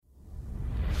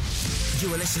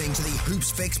You are listening to the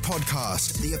Hoops Fix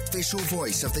podcast, the official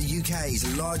voice of the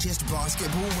UK's largest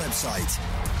basketball website.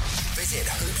 Visit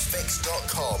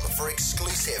hoopsfix.com for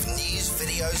exclusive news,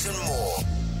 videos and more.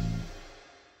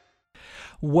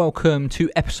 Welcome to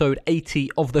episode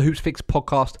 80 of the Hoops Fix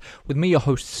podcast with me, your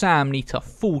host Sam Nita,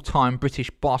 full-time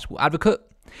British basketball advocate.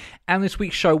 And this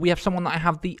week's show, we have someone that I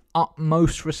have the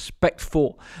utmost respect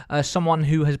for, someone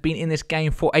who has been in this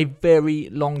game for a very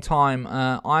long time.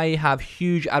 I have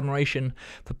huge admiration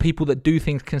for people that do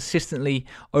things consistently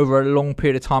over a long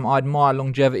period of time. I admire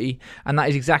longevity, and that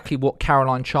is exactly what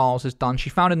Caroline Charles has done. She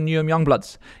founded the Newham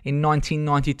Youngbloods in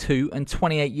 1992, and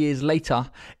 28 years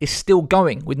later is still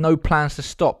going with no plans to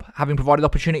stop, having provided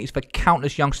opportunities for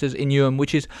countless youngsters in Newham,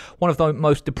 which is one of the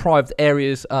most deprived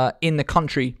areas in the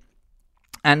country.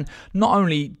 And not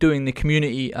only doing the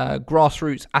community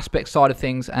grassroots aspect side of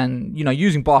things and, you know,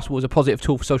 using basketball as a positive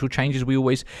tool for social change, as we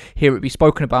always hear it be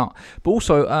spoken about, but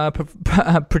also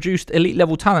produced elite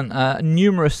level talent,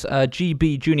 numerous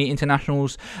GB junior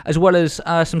internationals, as well as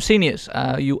some seniors.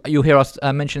 You'll hear us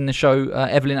mention in the show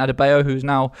Evelyn Adebayo, who's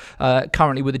now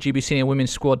currently with the GB senior women's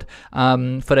squad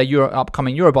for their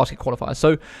upcoming Eurobasket qualifiers.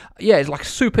 So, yeah, it's like a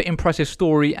super impressive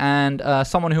story, and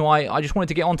someone who I just wanted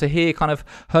to get on to hear kind of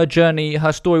her journey,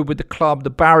 her story with the club, the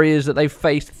barriers that they've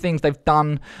faced, things they've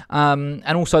done, and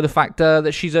also the fact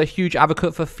that she's a huge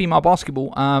advocate for female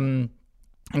basketball.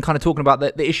 And kind of talking about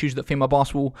the issues that female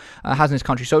basketball has in this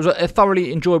country. So it was a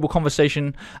thoroughly enjoyable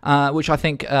conversation, which I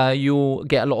think you'll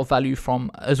get a lot of value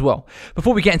from as well.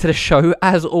 Before we get into the show,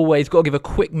 as always, got to give a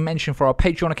quick mention for our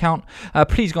Patreon account.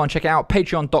 Please go and check it out,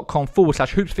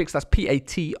 patreon.com/hoopsfix. That's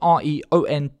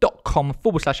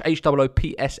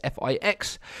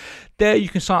patreon.com/HOOPSFIX. There you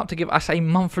can sign up to give us a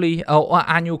monthly or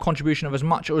annual contribution of as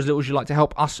much or as little as you like to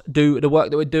help us do the work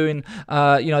that we're doing.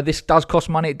 This does cost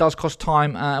money, it does cost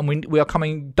time, and we are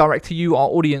coming direct to you, our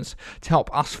audience, to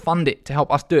help us fund it, to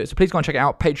help us do it. So please go and check it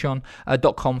out,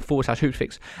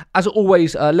 patreon.com/hoopsfix. As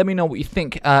always, let me know what you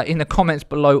think in the comments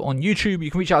below on YouTube. You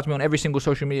can reach out to me on every single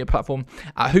social media platform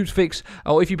at hoopsfix,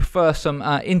 or if you prefer some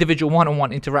individual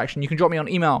one-on-one interaction, you can drop me on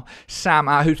email,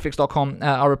 sam@hoopsfix.com.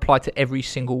 I'll reply to every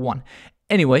single one.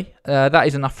 Anyway, that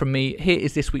is enough from me. Here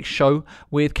is this week's show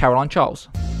with Caroline Charles.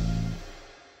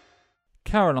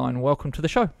 Caroline, welcome to the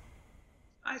show.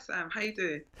 Hi Sam, how you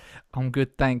doing? I'm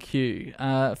good, thank you.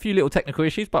 A few little technical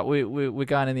issues, but we're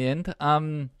going in the end.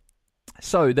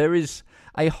 So there is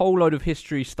a whole load of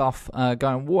history stuff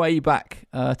going way back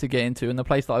to get into, and the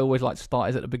place that I always like to start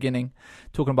is at the beginning,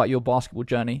 talking about your basketball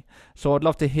journey. So I'd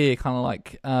love to hear kind of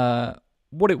like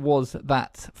what it was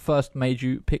that first made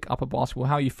you pick up a basketball,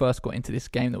 how you first got into this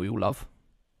game that we all love.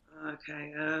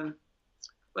 Okay.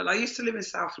 Well, I used to live in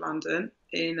South London,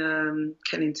 in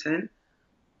Kennington,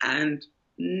 and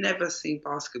never seen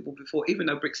basketball before, even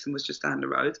though Brixton was just down the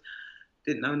road.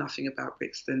 Didn't know nothing about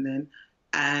Brixton then.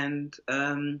 And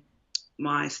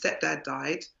my stepdad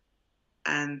died,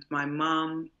 and my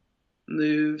mum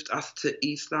moved us to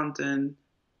East London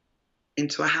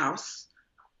into a house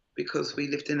because we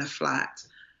lived in a flat,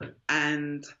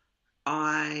 and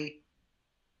I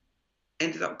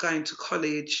ended up going to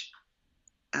college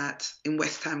in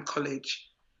West Ham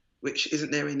College, which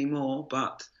isn't there anymore,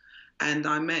 and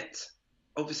I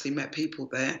obviously met people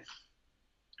there,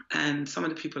 and some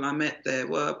of the people I met there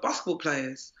were basketball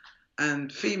players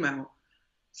and female.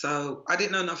 So I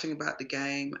didn't know nothing about the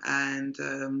game, and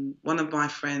one of my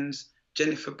friends,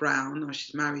 Jennifer Brown,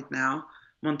 she's married now,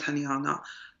 Montaniana,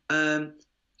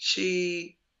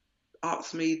 she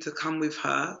asked me to come with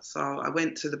her. So I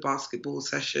went to the basketball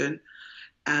session,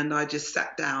 and I just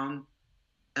sat down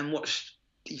and watched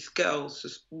these girls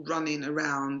just running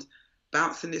around,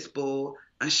 bouncing this ball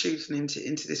and shooting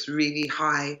into this really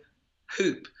high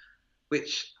hoop,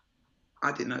 which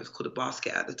I didn't know it was called a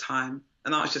basket at the time.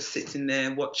 And I was just sitting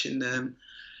there watching them.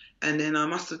 And then I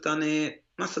must have gone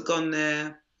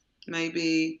there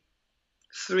maybe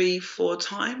 3-4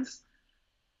 times,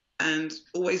 and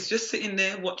always just sitting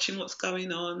there watching what's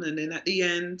going on. And then at the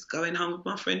end, going home with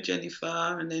my friend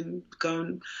Jennifer, and then go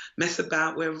and mess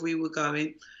about wherever we were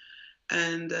going.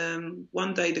 And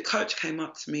one day the coach came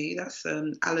up to me, that's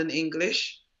Alan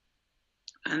English,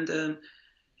 and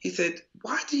he said,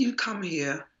 "Why do you come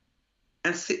here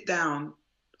and sit down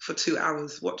for 2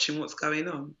 hours watching what's going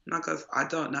on?" And I goes, "I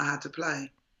don't know how to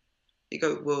play." He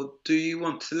goes, "Well, do you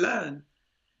want to learn?"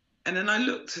 And then I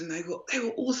looked, and they were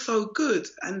all so good.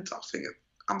 And I was thinking,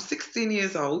 I'm 16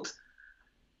 years old.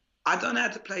 I don't know how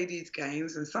to play these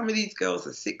games. And some of these girls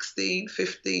are 16,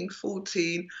 15,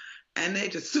 14, and they're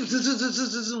just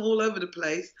all over the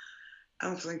place. I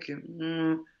was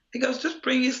thinking, He goes, "Just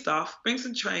bring your stuff, bring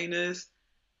some trainers,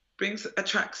 brings a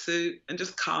tracksuit and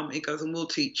just come. He goes, and we'll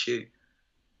teach you.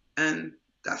 And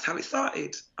that's how it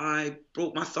started. I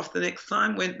brought my stuff the next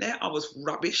time, went there. I was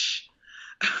rubbish.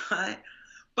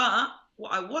 But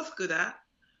what I was good at,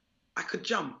 I could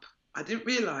jump. I didn't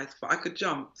realise, but I could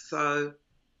jump. So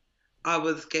I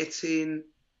was getting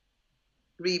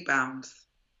rebounds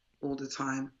all the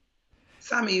time.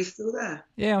 Sammy, you still there?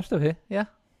 Yeah, I'm still here. Yeah.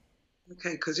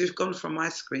 Okay, because you've gone from my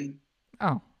screen.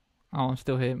 Oh, I'm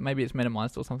still here. Maybe it's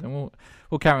minimised or something.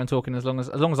 We'll carry on talking as long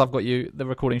as I've got you. The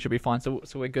recording should be fine. So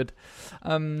we're good.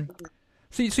 So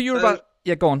you're about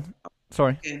go on.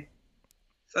 Sorry.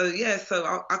 Yeah.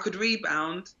 So I could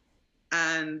rebound,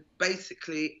 and I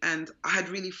had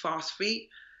really fast feet,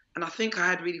 and I think I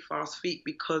had really fast feet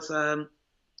because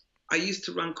I used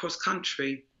to run cross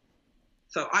country,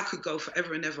 so I could go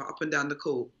forever and ever up and down the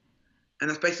court, and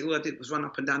that's basically all I did was run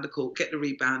up and down the court, get the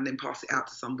rebound, and then pass it out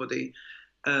to somebody.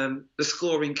 The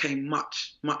scoring came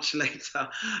much later.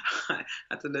 I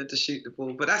had to learn to shoot the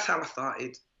ball, but that's how I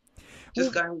started,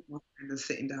 just going with my friend and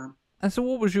sitting down. And so,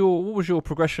 what was your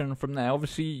progression from there?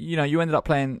 Obviously, you ended up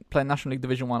playing National League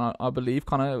Division 1, I believe.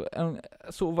 Kind of,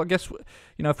 sort of. I guess,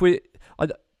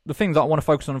 the things that I want to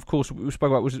focus on, of course, we spoke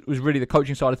about was really the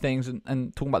coaching side of things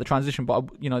and talking about the transition. But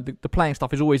the playing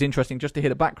stuff is always interesting just to hear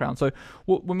the background. So,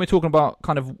 when we're talking about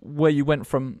kind of where you went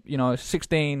from,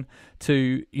 16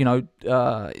 to into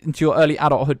your early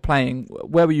adulthood playing,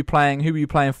 where were you playing? Who were you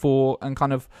playing for? And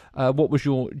kind of what was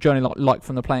your journey like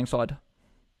from the playing side?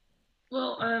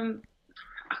 Well, I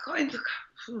got into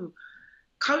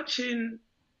coaching.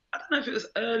 I don't know if it was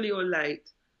early or late.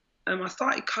 I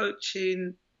started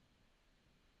coaching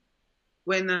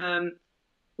when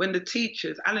the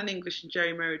teachers, Alan English and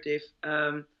Jerry Meredith,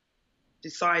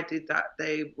 decided that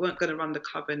they weren't going to run the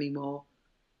club anymore,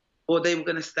 or they were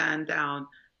going to stand down.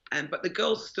 But the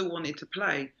girls still wanted to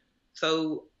play,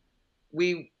 so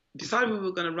we decided we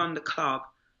were going to run the club.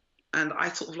 And I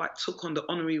sort of like took on the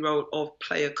honorary role of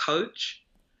player coach.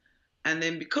 And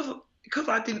then because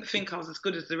I didn't think I was as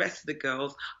good as the rest of the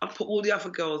girls, I'd put all the other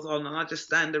girls on and I'd just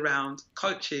stand around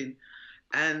coaching.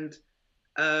 And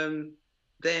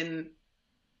then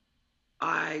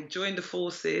I joined the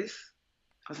forces.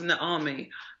 I was in the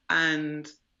army. And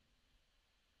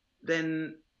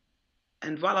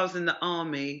while I was in the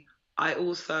army, I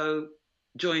also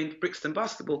joined Brixton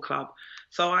Basketball Club.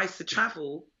 So I used to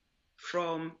travel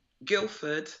from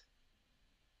Guildford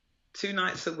 2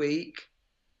 nights a week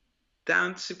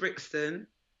down to Brixton,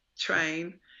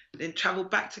 train, then travel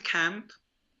back to camp,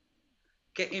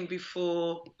 get in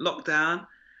before lockdown,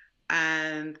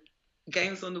 and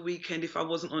games on the weekend if I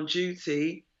wasn't on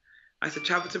duty. I used to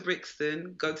travel to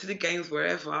Brixton, go to the games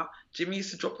wherever. Jimmy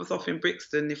used to drop us off in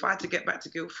Brixton. If I had to get back to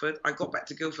Guildford, I got back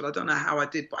to Guildford. I don't know how I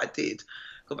did, but I did.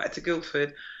 Got back to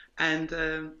Guildford.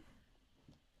 And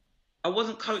I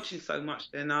wasn't coaching so much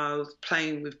then. I was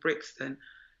playing with Brixton.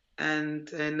 And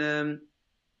then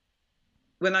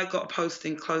when I got a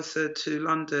posting closer to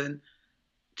London,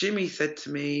 Jimmy said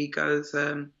to me, he goes,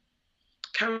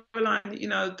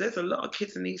 Caroline, there's a lot of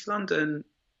kids in East London,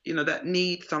 that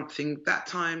need something. That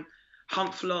time,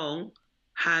 Humph Long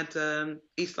had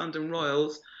East London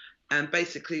Royals, and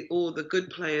basically all the good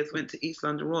players went to East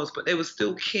London Royals, but there were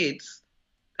still kids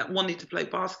that wanted to play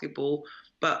basketball,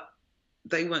 but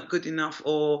they weren't good enough,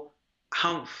 or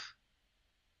Humph's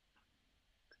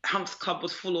club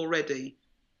was full already.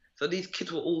 So these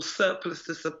kids were all surplus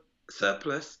to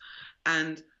surplus.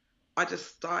 And I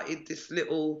just started this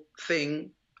little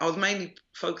thing. I was mainly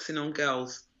focusing on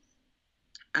girls.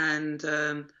 And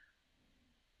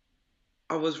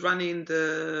I was running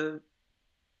I'm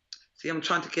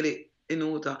trying to get it in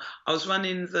order. I was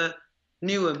running the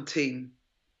Newham team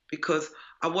because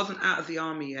I wasn't out of the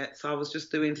army yet. So I was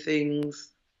just doing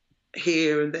things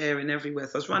here and there and everywhere.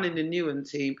 So I was running the Newham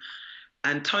team.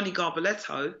 And Tony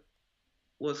Garbaletto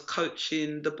was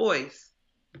coaching the boys.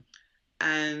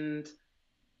 And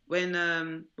when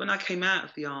I came out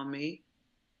of the army,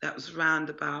 that was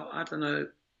around about, I don't know,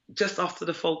 just after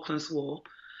the Falklands War.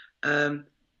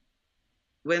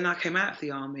 When I came out of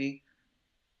the army,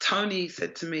 Tony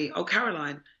said to me, "Oh,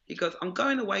 Caroline," he goes, "I'm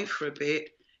going away for a bit.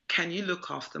 Can you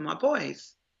look after my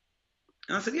boys?"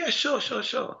 And I said, "Yeah, sure.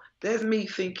 There's me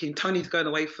thinking Tony's going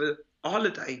away for a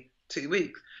holiday, 2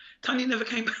 weeks. Tony never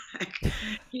came back.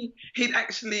 He'd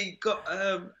actually got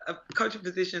a coaching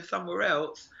position somewhere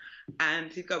else,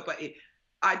 and he'd go, but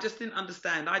I just didn't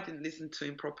understand. I didn't listen to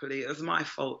him properly. It was my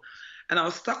fault. And I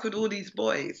was stuck with all these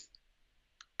boys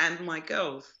and my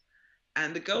girls.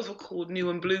 And the girls were called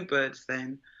Newham Bluebirds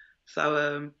then.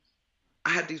 So I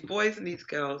had these boys and these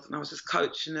girls, and I was just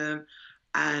coaching them.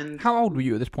 And how old were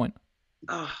you at this point?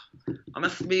 I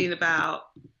must have been about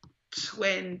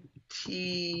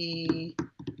 20.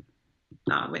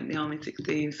 No, I went in the army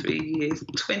 16, 3 years,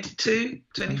 22,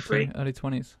 23. Early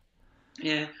 20s.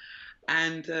 Yeah.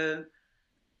 And yeah,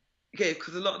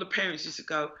 because a lot of the parents used to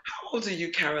go, "How old are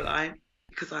you, Caroline?"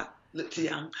 Because I looked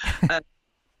young.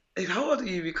 They go, "How old are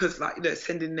you?" Because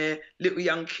sending their little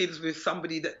young kids with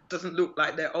somebody that doesn't look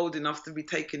like they're old enough to be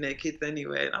taking their kids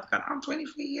anywhere. And I was going, "I'm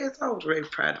 23 years old, very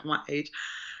proud of my age."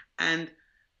 And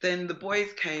then the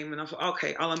boys came, and I thought,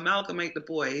 okay, I'll amalgamate the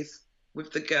boys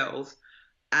with the girls.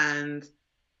 And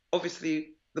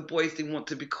obviously, the boys didn't want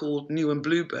to be called Newham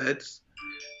Bluebirds,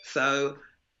 so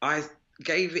I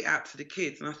gave it out to the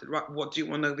kids, and I said, "Right, what do you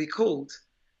want to be called?"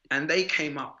 And they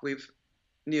came up with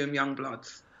Newham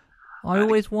Youngbloods. I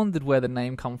always wondered where the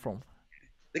name come from.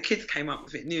 The kids came up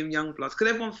with it, Newham Youngbloods, because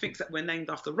everyone thinks that we're named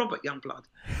after Robert Youngblood.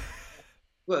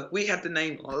 Well, we had the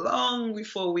name long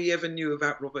before we ever knew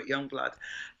about Robert Youngblood.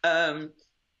 And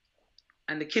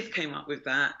the kids came up with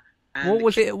that. And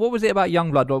what was it about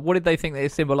Youngblood? What did they think that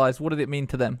it symbolised? What did it mean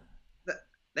to them?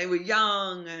 They were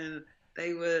young, and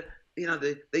they were,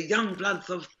 the young bloods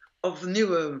of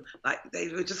Newham. Like, they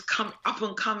were just up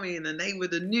and coming, and they were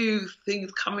the new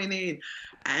things coming in.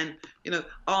 And,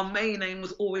 our main aim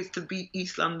was always to beat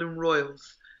East London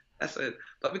Royals. That's it.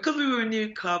 But because we were a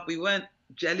new club, we weren't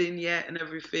gelling yet and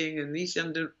everything, and East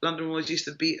London Royals used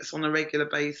to beat us on a regular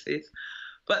basis.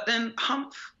 But then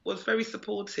Humph was very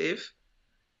supportive,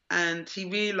 and he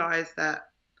realised that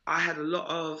I had a lot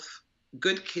of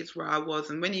good kids where I was.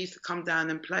 And when he used to come down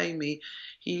and play me,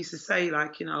 he used to say,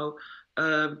 don't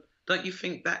you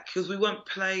think that, because we weren't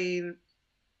playing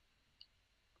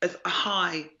as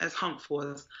high as Humph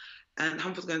was, and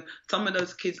Humph was going, some of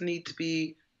those kids need to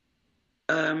be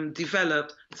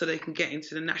developed so they can get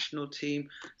into the national team.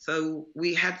 So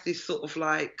we had this sort of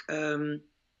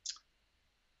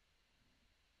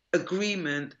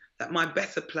agreement that my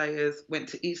better players went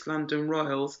to East London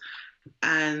Royals,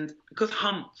 and because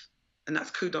Humph, and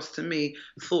that's kudos to me,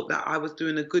 thought that I was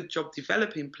doing a good job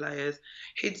developing players,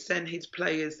 he'd send his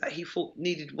players that he thought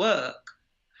needed work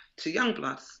to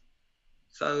Youngbloods.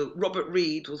 So Robert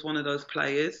Reed was one of those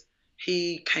players.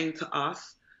 He came to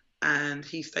us, and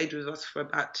he stayed with us for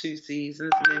about 2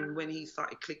 seasons. And then when he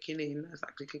started clicking in,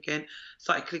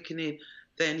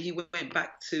 then he went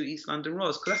back to East London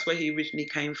Royals, because that's where he originally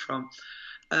came from.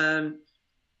 And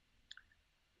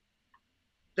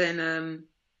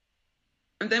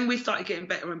then we started getting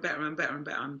better and better and better and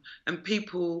better. And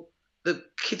the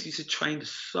kids used to train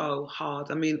so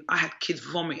hard. I mean, I had kids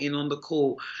vomiting on the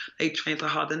court. They trained so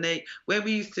hard. And where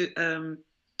we used to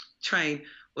train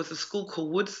was a school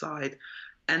called Woodside.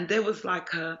 And there was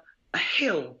like a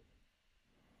hill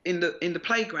in the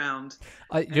playground.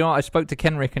 I spoke to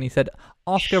Kenrick, and he said,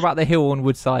 ask her about the hill on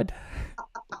Woodside.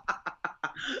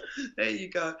 There you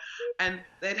go. And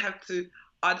they'd have to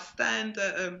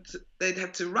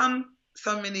run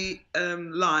so many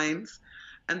lines,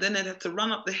 and then they'd have to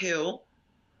run up the hill,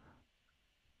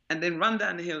 and then run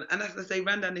down the hill. And as they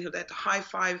ran down the hill, they had to high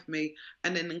five me,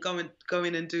 and then go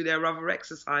in and do their other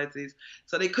exercises.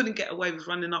 So they couldn't get away with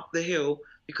running up the hill,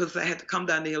 because they had to come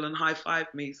down the hill and high five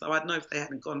me. So I'd know if they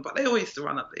hadn't gone, but they always used to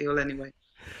run up the hill anyway.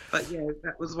 But yeah,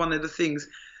 that was one of the things.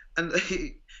 And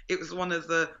it was one of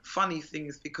the funny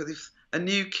things, because if a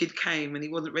new kid came and he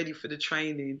wasn't ready for the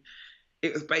training,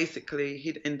 it was basically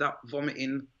he'd end up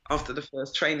vomiting after the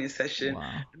first training session.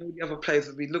 Wow. And all the other players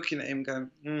would be looking at him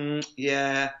going,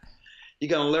 yeah, you're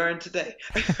going to learn today.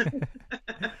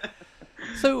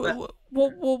 So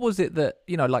what was it that,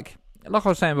 like I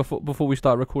was saying before we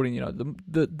started recording,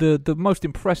 the most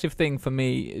impressive thing for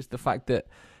me is the fact that,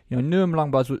 Newham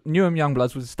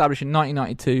Youngbloods was established in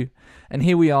 1992, and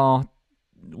here we are,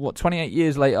 28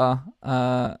 years later,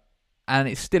 and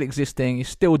it's still existing, it's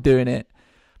still doing it.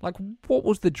 Like, what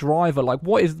was the driver? Like,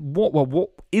 what is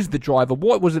the driver?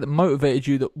 What was it that motivated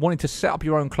you, that wanted to set up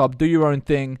your own club, do your own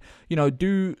thing,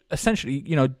 do essentially,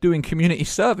 doing community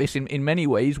service in many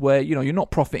ways, where, you're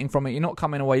not profiting from it, you're not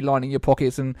coming away lining your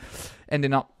pockets and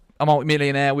ending up a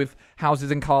multi-millionaire with houses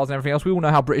and cars and everything else. We all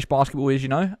know how British basketball is,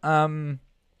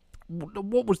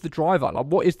 What was the driver? Like,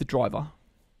 what is the driver?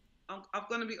 I'm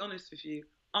going to be honest with you.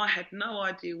 I had no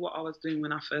idea what I was doing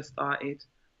when I first started.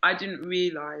 I didn't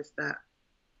realise that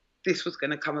this was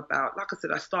going to come about. Like I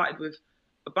said, I started with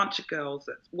a bunch of girls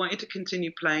that wanted to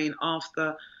continue playing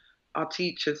after our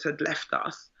teachers had left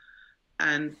us,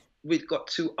 and we'd got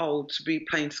too old to be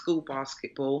playing school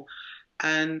basketball.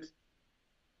 And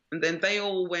then they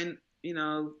all went,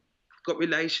 got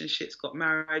relationships, got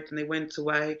married, and they went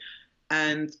away,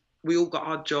 and we all got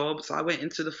our jobs. I went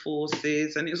into the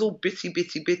forces, and it was all bitty.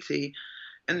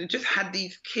 And we just had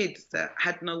these kids that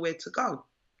had nowhere to go.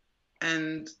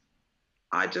 And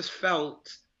I just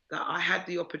felt that I had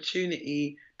the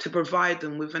opportunity to provide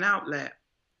them with an outlet.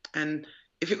 And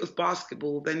if it was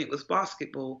basketball, then it was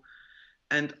basketball.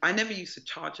 And I never used to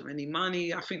charge them any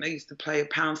money. I think they used to play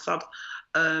 £1 sub.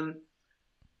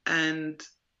 And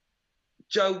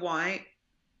Joe White,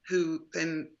 who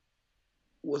then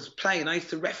was playing, I used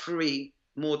to referee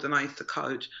more than I used to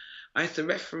coach. I used to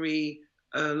referee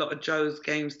a lot of Joe's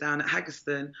games down at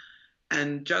Haggerston,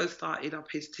 and Joe started up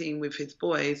his team with his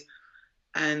boys,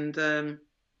 and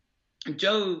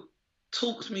Joe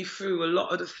talked me through a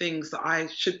lot of the things that I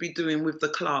should be doing with the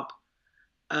club.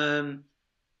 And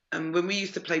when we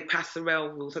used to play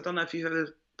passerelle rules, I don't know if you've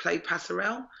ever played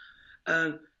passerelle.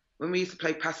 When we used to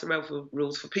play passerelle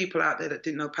rules, for people out there that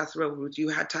didn't know passerelle rules, you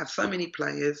had to have so many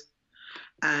players,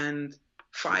 and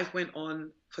 5 went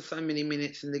on for so many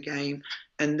minutes in the game,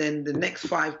 and then the next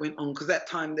 5 went on, because that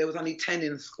time there was only 10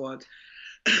 in the squad.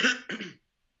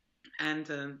 And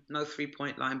no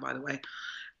 3-point line, by the way.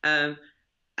 And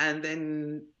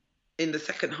then in the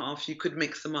second half, you could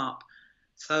mix them up.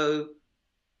 So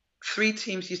 3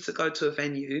 teams used to go to a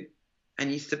venue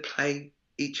and used to play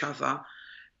each other.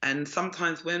 And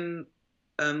sometimes when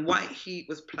White Heat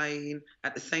was playing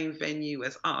at the same venue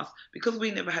as us, because we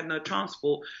never had no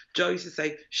transport, Joe used to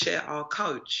say, share our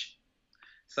coach.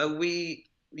 So we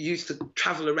used to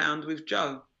travel around with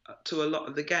Joe to a lot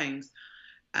of the games.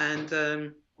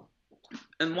 And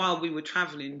while we were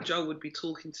traveling, Joe would be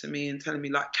talking to me and telling me,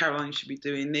 like, Caroline, you should be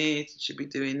doing this, you should be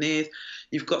doing this.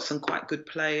 You've got some quite good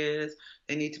players.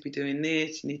 They need to be doing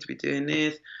this, you need to be doing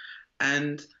this.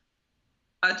 And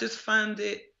I just found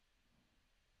it,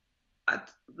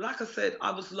 like I said,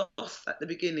 I was lost at the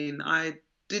beginning. I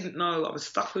didn't know. I was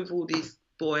stuck with all these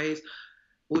boys,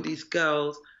 all these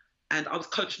girls, and I was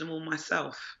coaching them all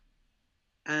myself.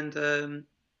 And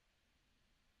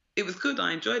it was good.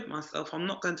 I enjoyed myself. I'm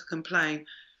not going to complain,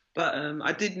 but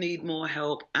I did need more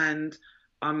help, and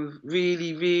I'm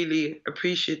really, really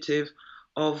appreciative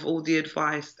of all the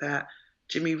advice that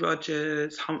Jimmy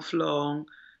Rogers, Humph Long,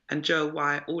 and Joe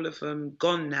White, all of them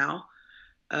gone now,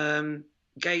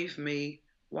 gave me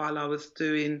while I was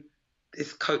doing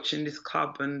this coaching this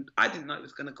club. And I didn't know it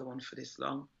was going to go on for this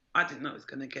long. I didn't know it was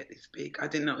going to get this big. I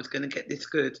didn't know it was going to get this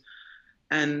good.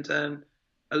 And a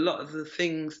lot of the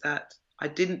things that I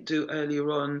didn't do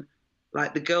earlier on,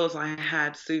 like the girls I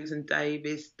had, Susan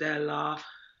Davis, Della,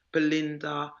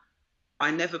 Belinda,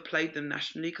 I never played them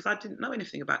nationally because I didn't know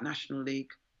anything about National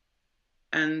League.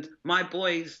 And my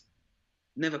boys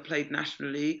never played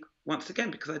National League, once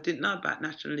again, because I didn't know about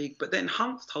National League. But then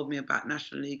Humph told me about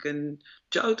National League, and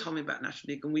Joe told me about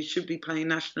National League, and we should be playing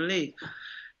National League.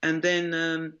 And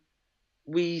then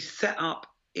we set up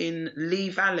in Lee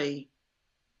Valley.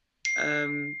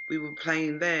 We were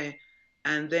playing there.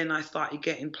 And then I started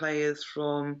getting players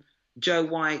from Joe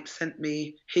White, sent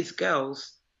me his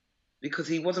girls, because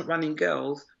he wasn't running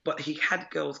girls, but he had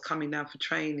girls coming down for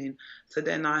training. So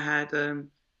then I had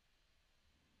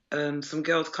some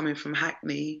girls coming from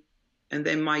Hackney, and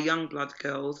then my young blood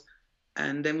girls,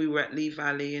 and then we were at Lee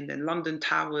Valley, and then London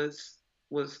Towers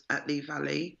was at Lee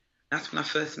Valley. That's when I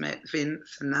first met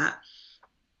Vince and that.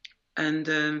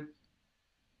 And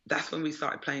that's when we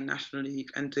started playing National League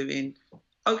and doing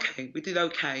okay. We did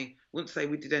okay. Wouldn't say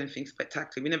we did anything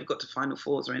spectacular. We never got to Final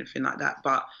Fours or anything like that,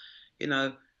 but you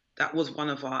know, that was one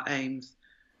of our aims.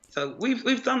 So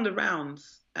we've done the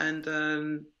rounds, and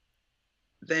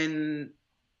then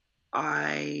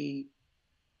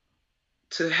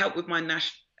to help with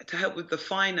the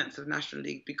finance of National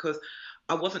League, because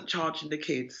I wasn't charging the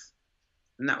kids,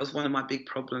 and that was one of my big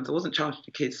problems. I wasn't charging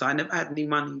the kids, so I never had any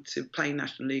money to play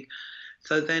National League.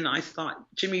 So then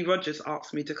Jimmy Rogers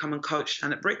asked me to come and coach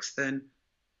down at Brixton,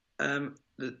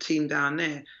 the team down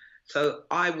there. So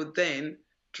I would then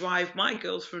drive my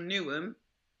girls from Newham.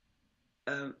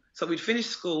 So we'd finish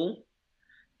school,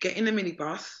 get in the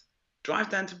minibus, drive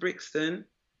down to Brixton,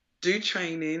 do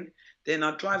training. Then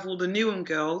I'd drive all the Newham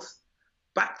girls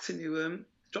back to Newham,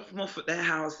 drop them off at their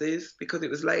houses because it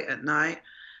was late at night.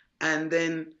 And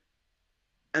then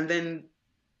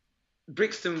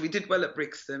Brixton, we did well at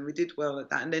Brixton. We did well at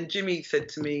that. And then Jimmy said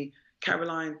to me,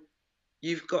 Caroline,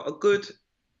 you've got a good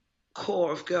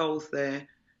core of girls there,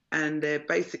 and they're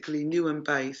basically Newham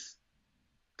based.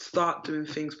 Start doing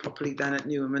things properly down at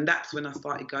Newham. And that's when I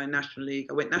started going National League.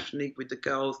 I went National League with the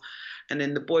girls, and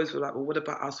then the boys were like, well, what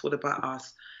about us? What about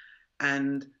us?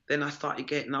 And then I started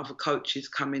getting other coaches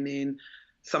coming in.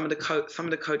 Some of the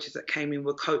coaches that came in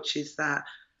were coaches that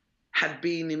had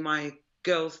been in my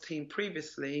girls team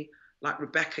previously, like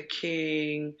Rebecca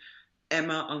King,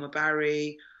 Emma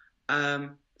Omabarry,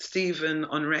 Stephen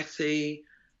Onretti,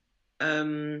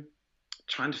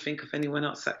 trying to think of anyone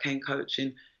else that came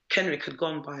coaching. Kenrick had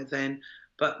gone by then,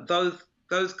 but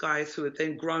those guys who had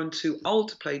then grown too old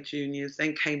to play juniors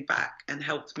then came back and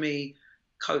helped me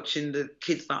coaching the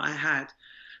kids that I had.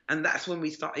 And that's when we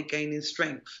started gaining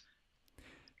strength.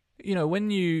 You know, when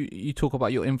you talk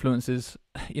about your influences,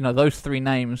 you know, those three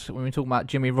names, when we talk about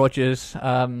Jimmy Rogers,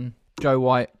 Joe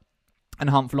White, and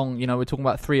Humph Long, you know, we're talking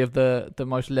about three of the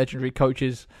most legendary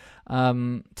coaches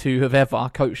to have ever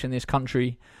coached in this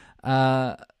country.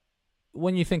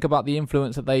 When you think about the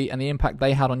influence that they and the impact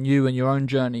they had on you and your own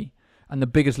journey, and the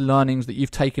biggest learnings that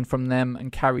you've taken from them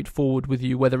and carried forward with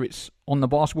you, whether it's on the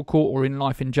basketball court or in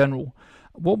life in general,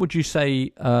 what would you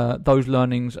say those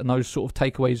learnings and those sort of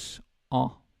takeaways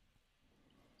are?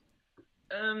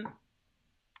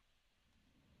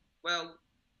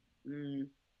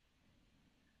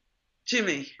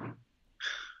 Jimmy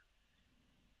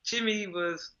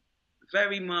was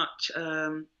very much,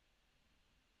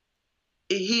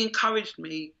 he encouraged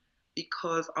me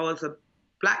because I was a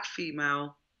black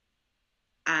female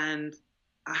and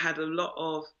I had a lot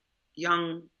of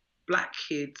young black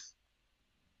kids.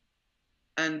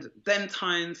 And then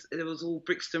times there was all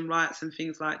Brixton riots and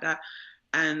things like that.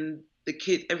 And the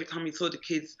kids, every time you saw the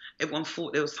kids, everyone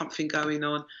thought there was something going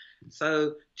on.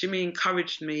 So Jimmy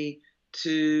encouraged me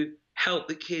to help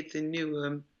the kids in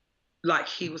Newham like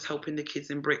he was helping the kids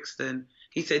in Brixton.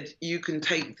 He said, you can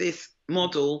take this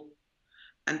model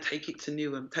and take it to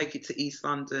Newham, take it to East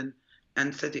London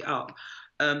and set it up.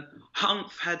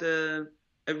 Humph had a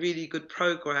really good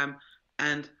program,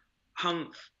 and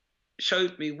Humph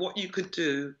showed me what you could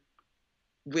do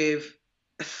with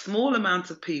a small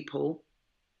amount of people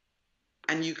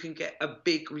and you can get a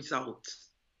big result,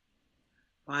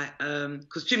 right?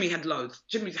 Because Jimmy had loads.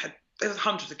 There was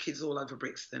hundreds of kids all over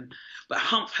Brixton, but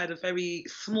Humph had a very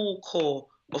small core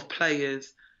of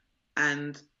players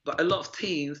but a lot of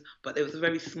teams, but there was a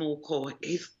very small core.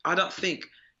 I don't think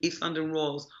East London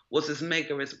Royals was as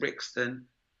mega as Brixton,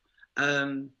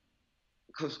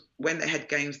 because when they had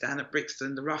games down at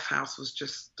Brixton, the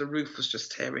the roof was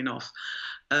just tearing off.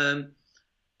 And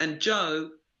Joe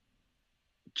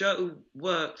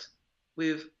worked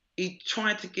he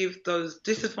tried to give those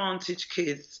disadvantaged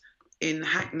kids in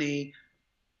Hackney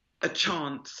a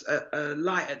chance, a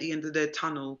light at the end of their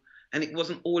tunnel. And it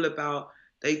wasn't all about,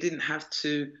 they didn't have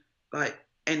to like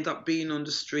end up being on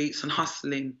the streets and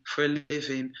hustling for a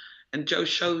living. And Joe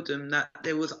showed them that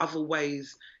there was other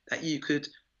ways that you could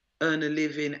earn a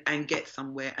living and get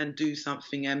somewhere and do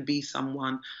something and be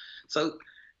someone. So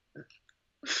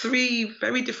 3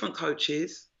 very different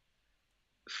coaches,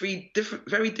 3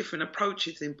 very different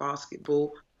approaches in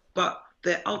basketball, but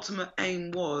their ultimate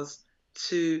aim was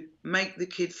to make the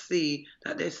kids see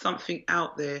that there's something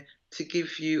out there to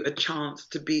give you a chance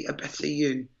to be a better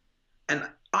you. And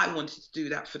I wanted to do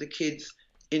that for the kids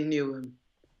in Newham.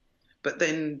 But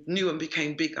then Newham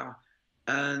became bigger.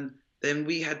 And then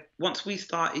once we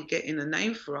started getting a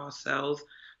name for ourselves,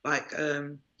 like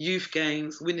youth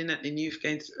games, winning at the youth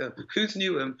games, who's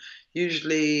Newham?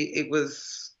 Usually it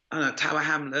was, I don't know, Tower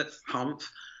Hamlets,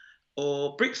 Humph,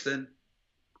 or Brixton,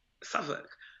 Southwark.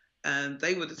 And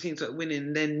they were the teams that were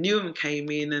winning. Then Newham came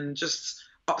in and just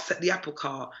upset the apple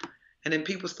cart. And then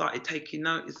people started taking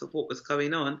notice of what was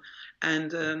going on.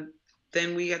 And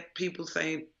then we had people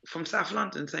saying from South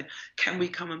London saying, can we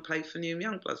come and play for Newham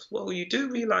Youngbloods? Well, you do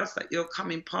realise that you're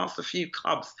coming past a few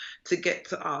clubs to get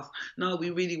to us. No, we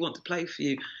really want to play for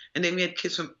you. And then we had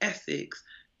kids from Essex,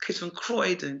 kids from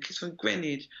Croydon, kids from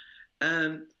Greenwich,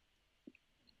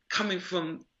 coming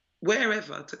from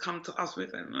wherever to come to us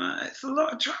with them. It's a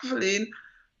lot of travelling,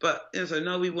 but so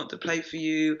no, we want to play for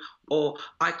you, or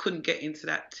I couldn't get into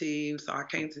that team, so I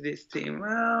came to this team.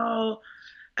 Well,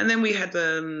 and then we had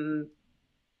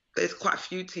there's quite a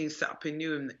few teams set up in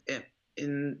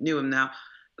Newham now,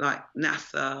 like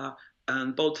NASA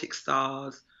and Baltic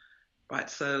Stars, right?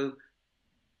 So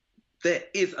there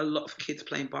is a lot of kids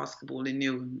playing basketball in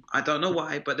Newham. I don't know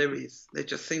why, but there is. There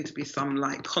just seems to be some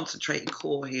like concentrated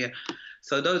core here.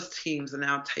 So those teams are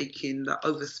now taking the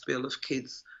overspill of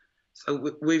kids.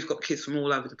 So we've got kids from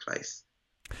all over the place,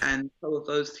 and so are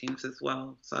those teams as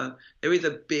well. So there is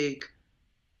a big,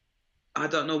 I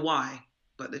don't know why,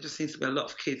 but there just seems to be a lot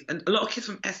of kids, and a lot of kids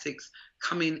from Essex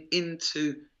coming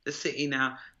into the city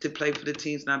now to play for the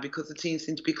teams now, because the teams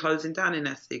seem to be closing down in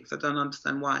Essex. I don't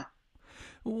understand why.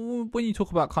 When you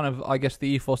talk about kind of, I guess, the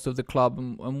ethos of the club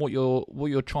and what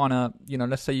you're trying to, you know,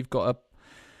 let's say you've got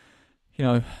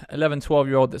a 11,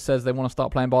 12-year-old that says they want to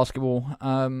start playing basketball.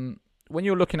 When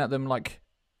you're looking at them, like,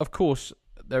 of course,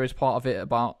 there is part of it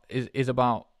is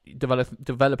about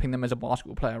developing them as a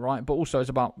basketball player, right? But also it's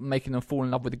about making them fall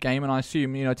in love with the game, and I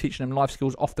assume, teaching them life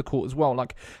skills off the court as well.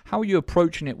 Like, how are you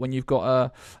approaching it when you've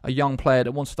got a young player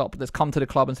that wants to start, that's come to the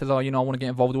club and says, I want to get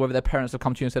involved, or whether their parents have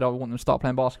come to you and said, I want them to start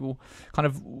playing basketball? Kind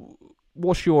of,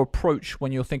 what's your approach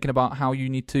when you're thinking about how you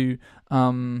need to,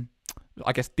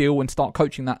 deal and start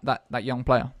coaching that young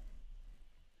player?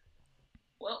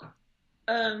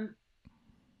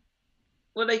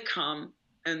 Well, they come,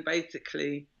 and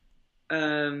basically,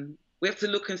 we have to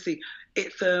look and see.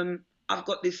 It's I've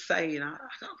got this saying. I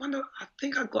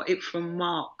think I got it from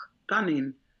Mark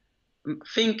Gunning.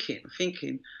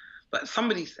 Thinking, but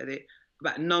somebody said it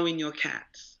about knowing your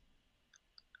cats,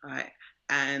 right?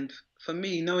 And for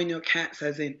me, knowing your cats,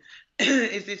 as in,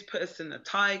 is this person a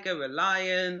tiger, a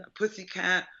lion, a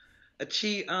pussycat, a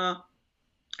cheetah,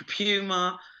 a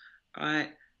puma,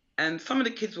 right? And some of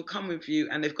the kids will come with you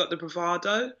and they've got the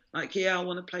bravado, like, yeah, I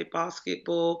want to play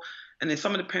basketball. And then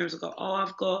some of the parents will go, oh,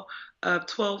 I've got a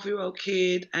 12-year-old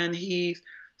kid and he's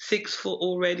 6 foot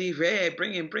already. Yeah,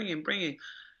 bring him.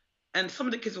 And some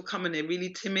of the kids will come and they're really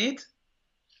timid.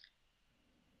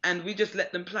 And we just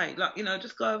let them play. Like,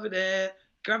 just go over there,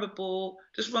 grab a ball,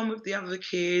 just run with the other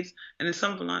kids. And then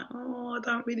some of them are like, oh, I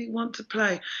don't really want to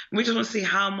play. And we just want to see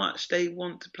how much they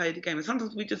want to play the game. And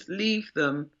sometimes we just leave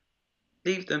them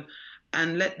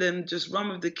and let them just run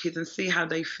with the kids and see how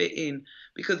they fit in,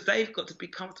 because they've got to be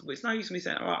comfortable. It's no use me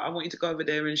saying, all right, I want you to go over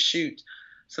there and shoot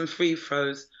some free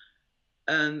throws,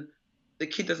 and the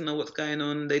kid doesn't know what's going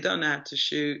on, they don't know how to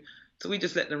shoot, so we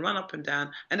just let them run up and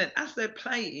down. And then as they're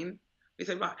playing, we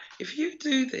say, right, if you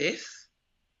do this,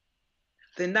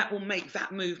 then that will make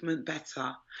that movement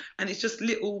better. And it's just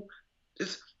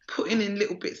putting in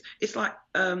little bits. It's like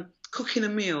cooking a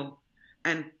meal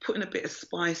and putting a bit of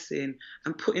spice in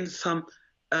and putting some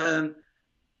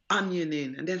onion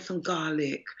in and then some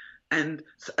garlic and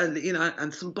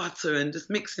some butter and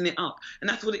just mixing it up. And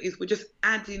that's what it is. We're just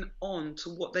adding on to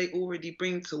what they already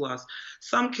bring to us.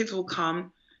 Some kids will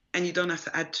come and you don't have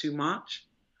to add too much.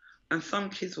 And some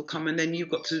kids will come and then you've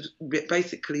got to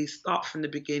basically start from the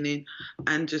beginning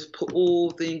and just put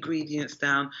all the ingredients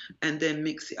down and then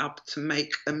mix it up to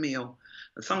make a meal.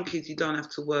 And some kids you don't have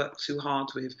to work too hard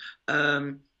with.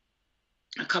 A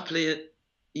couple of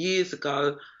years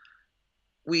ago,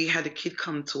 we had a kid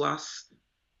come to us.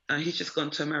 He's just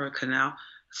gone to America now,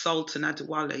 Sultan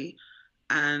Adewale.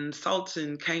 And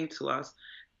Sultan came to us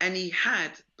and he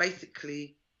had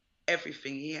basically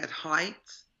everything. He had height.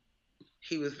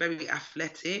 He was very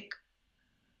athletic,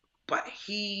 but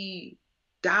he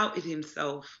doubted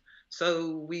himself.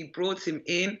 So we brought him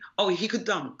in. Oh, he could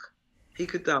dunk.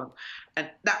 And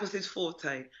that was his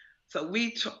forte. So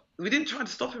we didn't try to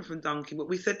stop him from dunking, but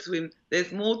we said to him,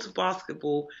 there's more to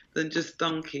basketball than just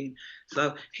dunking.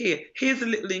 So here's a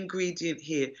little ingredient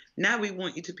here. Now we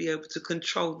want you to be able to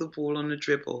control the ball on the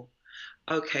dribble.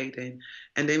 Okay then.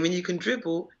 And then when you can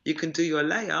dribble, you can do your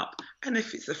layup. And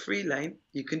if it's a free lane,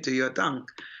 you can do your dunk.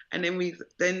 And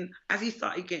then as he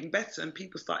started getting better and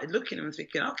people started looking at him and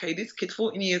thinking, okay, this kid's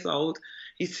 14 years old.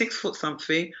 He's 6 foot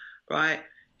something, right?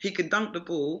 He can dunk the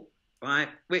ball, right?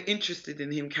 We're interested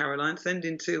in him, Caroline. Send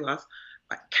him to us.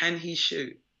 Right? Can he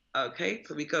shoot? Okay,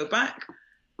 so we go back,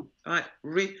 right?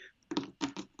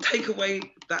 Take away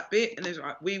that bit, and it's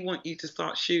right. We want you to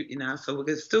start shooting now. So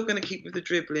we're still going to keep with the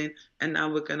dribbling, and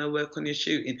now we're going to work on your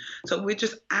shooting. So we're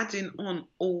just adding on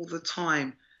all the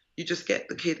time. You just get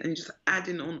the kid, and you're just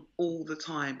adding on all the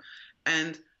time.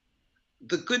 And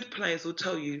the good players will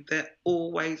tell you they're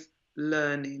always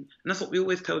learning, and that's what we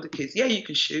always tell the kids. Yeah, you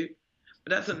can shoot,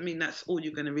 but that doesn't mean that's all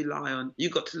you're going to rely on.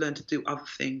 You've got to learn to do other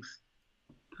things,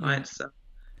 right? So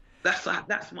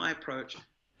that's my approach.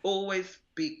 Always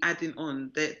be adding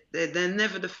on. They're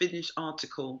never the finished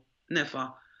article,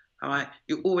 never. All right,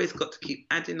 you always got to keep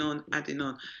adding on.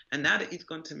 And now that he's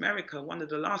gone to America, one of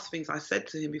the last things I said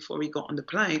to him before he got on the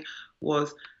plane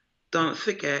was, don't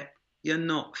forget, you're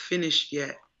not finished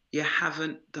yet. You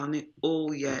haven't done it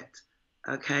all yet.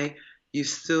 Okay, you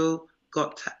still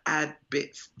got to add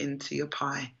bits into your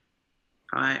pie.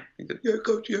 Right? You go, yeah,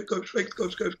 coach, thanks,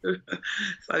 coach.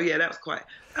 So yeah, that was quite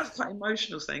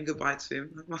emotional saying goodbye to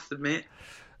him, I must admit.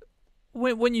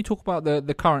 When you talk about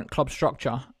the current club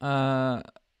structure,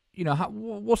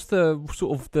 what's the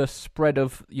sort of the spread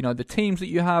of the teams that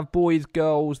you have, boys,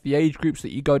 girls, the age groups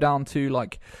that you go down to,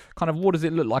 like kind of what does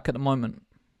it look like at the moment?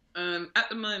 At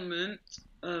the moment,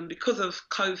 because of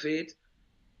COVID,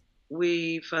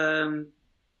 we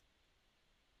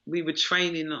were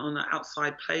training on an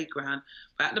outside playground,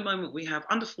 but at the moment we have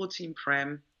under 14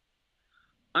 Prem,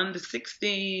 under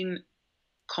 16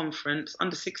 Conference,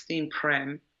 under 16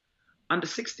 Prem, under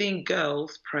 16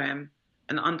 Girls Prem,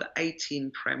 an under 18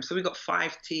 Prem. So we got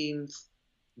 5 teams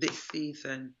this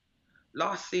season.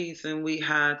 Last season we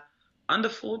had under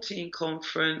 14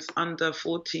 conference, under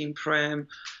 14 Prem,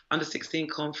 under 16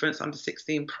 conference, under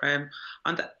 16 Prem,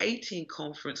 under 18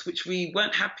 conference, which we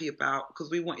weren't happy about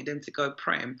because we wanted them to go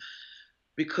Prem,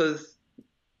 because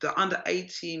the under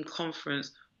 18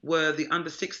 conference were the under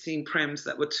 16 Prems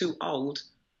that were too old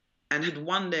and had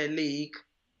won their league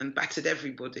and battered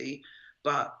everybody,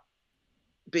 but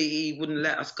BE wouldn't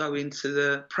let us go into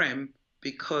the Prem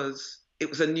because it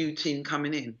was a new team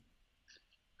coming in.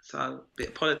 So a bit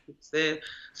of politics there.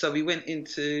 So we went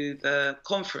into the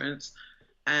conference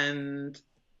and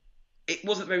it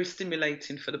wasn't very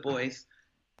stimulating for the boys.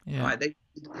 Yeah. Right? They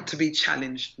needed to be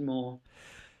challenged more.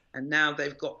 And now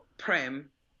they've got Prem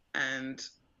and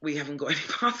we haven't got any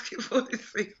basketball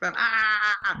this season.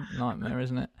 Nightmare,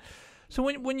 isn't it? So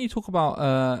when you talk about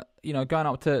going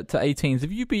up to 18s,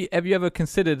 have you ever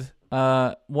considered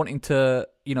wanting to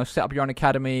set up your own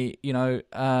academy,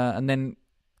 and then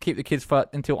keep the kids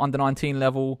until under 19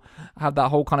 level, have that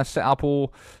whole kind of setup, or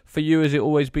for you has it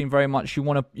always been very much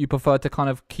you prefer to kind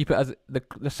of keep it as the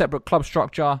separate club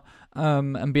structure,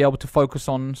 and be able to focus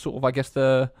on sort of, I guess,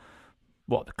 the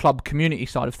club community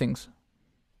side of things?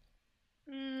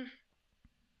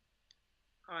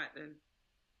 All right then.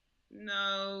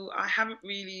 No, I haven't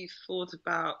really thought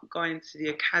about going to the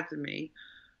academy,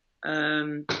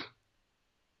 because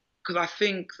I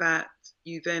think that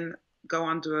you then go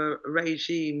under a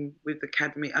regime with the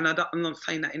academy, and I'm not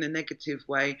saying that in a negative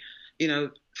way.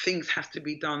 Things have to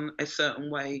be done a certain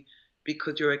way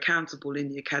because you're accountable in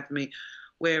the academy.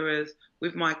 Whereas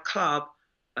with my club,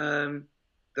 the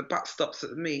buck stops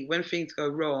at me. When things go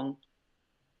wrong,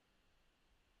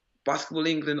 Basketball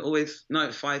England always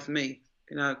notifies me.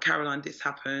 Caroline, this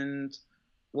happened.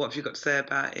 What have you got to say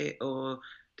about it? Or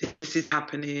this is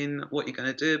happening. What are you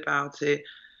going to do about it?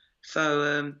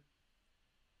 So,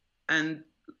 and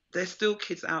there's still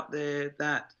kids out there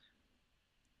that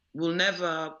will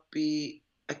never be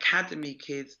academy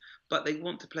kids, but they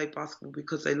want to play basketball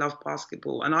because they love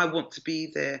basketball. And I want to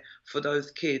be there for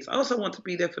those kids. I also want to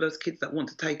be there for those kids that want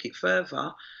to take it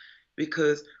further,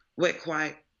 because we're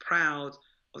quite proud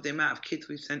of the amount of kids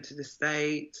we've sent to the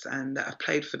States and that have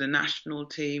played for the national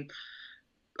team.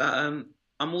 But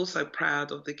I'm also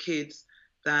proud of the kids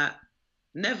that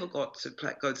never got to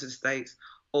go to the States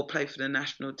or play for the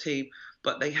national team,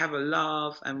 but they have a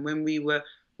love. And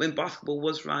when basketball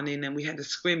was running and we had a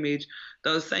scrimmage,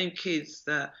 those same kids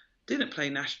that didn't play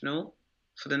national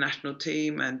for the national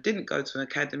team and didn't go to an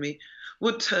academy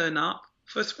would turn up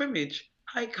for a scrimmage.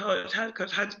 Hey coach, how'd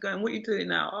you go? And what are you doing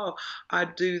now? Oh, I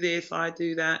do this, I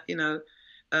do that.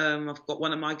 I've got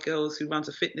one of my girls who runs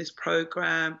a fitness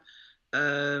program.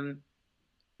 One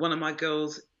of my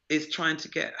girls is trying to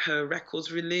get her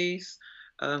records released.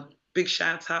 Big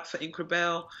shout out for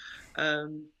Incrabel,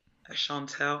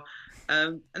 Chantel.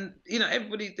 And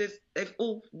everybody, they've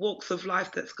all walks of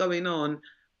life that's going on,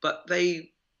 but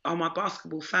they are my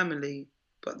basketball family.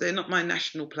 But they're not my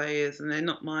national players and they're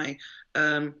not my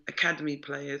academy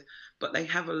players, but they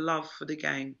have a love for the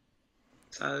game.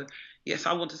 So, yes,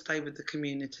 I want to stay with the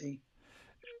community.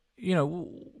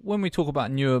 When we talk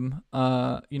about Newham,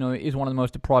 it is one of the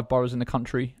most deprived boroughs in the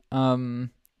country.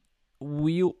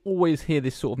 We always hear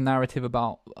this sort of narrative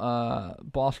about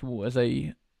basketball as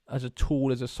a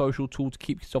tool, as a social tool to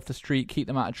keep kids off the street, keep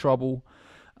them out of trouble.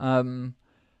 Do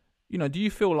you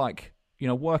feel like,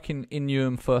 working in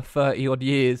Newham for 30 odd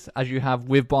years as you have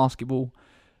with basketball,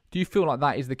 do you feel like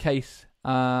that is the case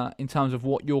in terms of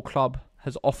what your club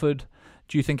has offered?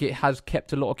 Do you think it has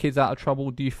kept a lot of kids out of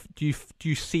trouble? Do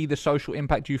you see the social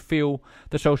impact? Do you feel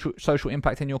the social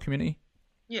impact in your community?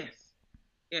 Yes,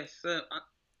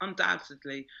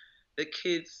 undoubtedly. The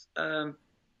kids,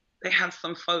 they have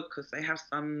some focus. They have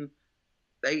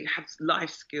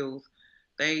life skills.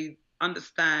 They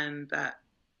understand that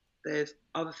there's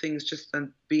other things just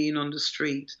than being on the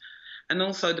street. And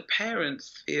also the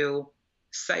parents feel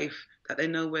safe, that they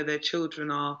know where their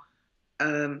children are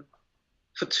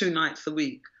for 2 nights a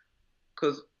week.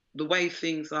 Because the way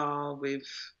things are with,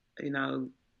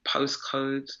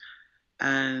 postcodes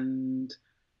and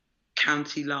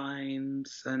county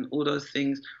lines and all those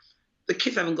things, the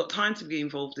kids haven't got time to be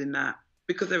involved in that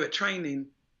because they're at training.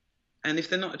 And if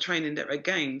they're not at training, they're at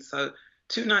games. So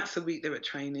 2 nights a week they're at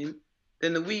training.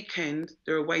 Then the weekend,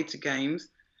 they're away to games.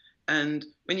 And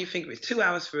when you think of it, 2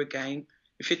 hours for a game,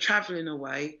 if you're travelling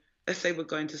away, let's say we're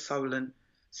going to Solent.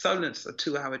 Solent's a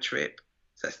 2-hour trip.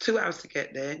 So that's 2 hours to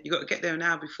get there. You've got to get there an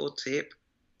hour before tip.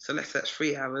 So that's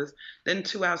 3 hours. Then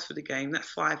 2 hours for the game, that's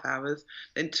 5 hours.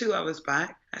 Then 2 hours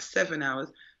back, that's 7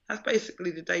 hours. That's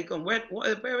basically the day gone. Where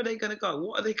are they going to go?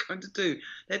 What are they going to do?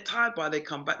 They're tired by they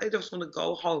come back. They just want to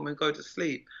go home and go to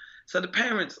sleep. So the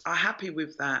parents are happy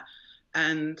with that,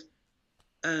 and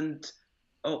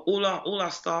all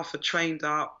our staff are trained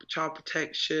up, child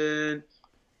protection,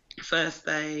 first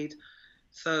aid.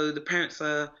 So the parents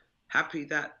are happy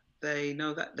that they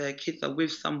know that their kids are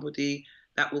with somebody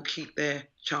that will keep their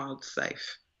child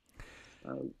safe.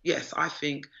 So, yes, I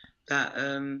think that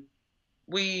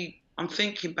I'm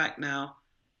thinking back now,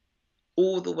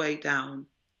 all the way down,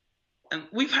 and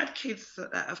we've had kids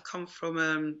that have come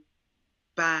from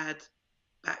bad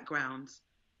backgrounds.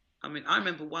 I mean, I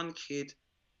remember one kid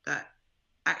that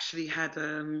actually had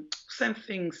some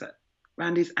things that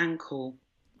around his ankle.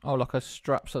 Oh, like a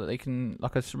strap so that they can,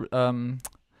 like a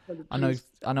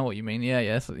I know what you mean. Yeah,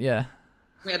 yeah.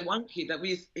 We had one kid that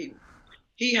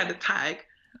he had a tag.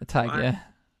 A tag, right? yeah.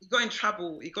 He got in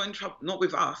trouble, not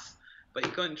with us, but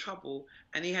he got in trouble,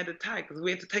 and he had a tag because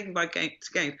we had to take him to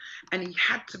games, and he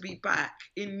had to be back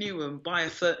in Newham by a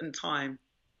certain time,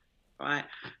 right?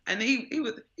 And he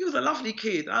was a lovely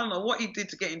kid. I don't know what he did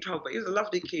to get in trouble, but he was a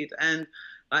lovely kid, and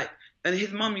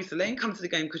his mum used to let him come to the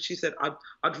game because she said,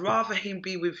 I'd rather him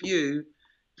be with you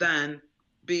than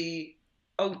be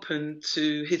open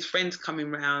to his friends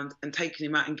coming round and taking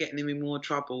him out and getting him in more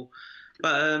trouble.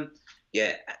 But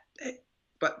yeah,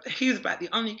 but he was about the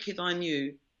only kid I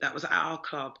knew that was at our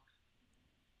club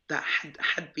that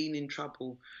had been in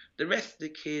trouble. The rest of the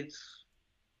kids,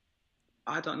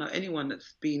 I don't know anyone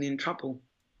that's been in trouble.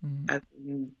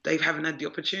 And they haven't had the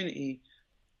opportunity.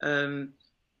 Silly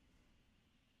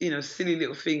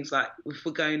little things like if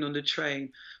we're going on the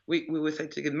train, we always say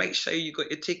to them, make sure you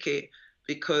got your ticket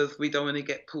because we don't want to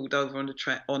get pulled over on the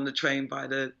train by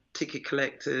the ticket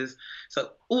collectors.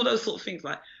 So all those sort of things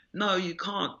like, no, you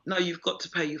can't. No, you've got to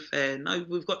pay your fare. No,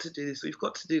 we've got to do this. We've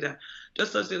got to do that.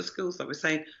 Just those little skills that we're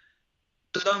saying.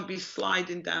 Don't be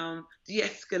sliding down the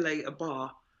escalator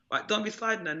bar. Right? Don't be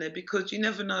sliding down there because you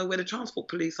never know where the transport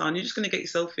police are and you're just going to get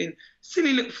yourself in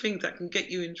silly little things that can get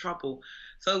you in trouble.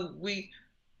 So we're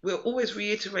always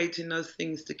reiterating those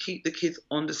things to keep the kids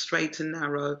on the straight and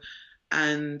narrow,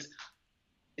 and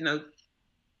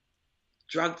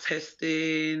drug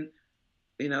testing.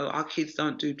 Our kids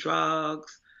don't do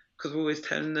drugs because we're always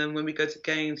telling them when we go to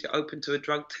games, you're open to a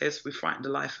drug test. We frighten the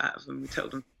life out of them. We tell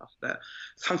them stuff that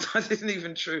sometimes isn't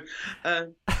even true. I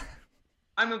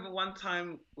remember one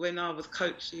time when I was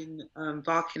coaching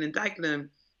Barking and Dagenham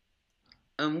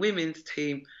women's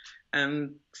team.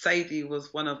 Sadie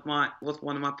was one of my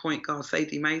point guards,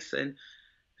 Sadie Mason,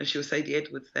 and she was Sadie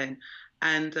Edwards then.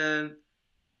 And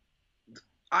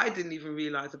I didn't even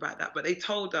realise about that, but they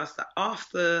told us that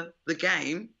after the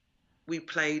game, we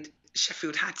played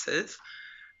Sheffield Hatters,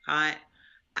 right?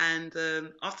 And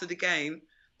after the game,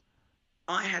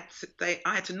 I had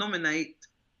to nominate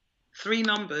 3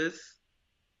 numbers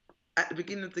at the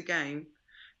beginning of the game,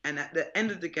 and at the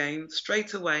end of the game,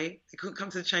 straight away, they couldn't come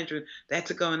to the change room. They had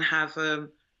to go and have a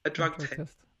drug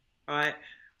test, right?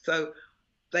 So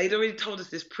they'd already told us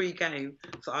this pre-game.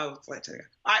 So I was like, all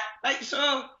right,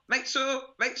 make sure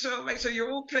you're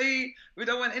all clean. We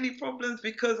don't want any problems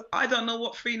because I don't know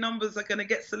what 3 numbers are going to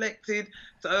get selected.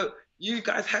 So you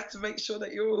guys have to make sure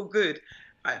that you're all good.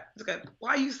 Right, okay,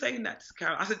 why are you saying that,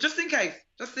 Carol? I said, just in case,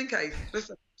 just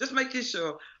making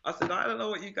sure. I said, I don't know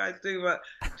what you guys do, but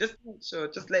just make sure,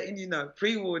 just letting you know,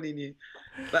 pre-warning you.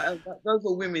 But those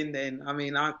were women then. I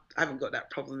mean, I haven't got that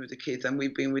problem with the kids, and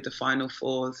we've been with the Final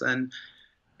Fours, and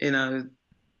and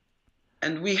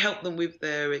we help them with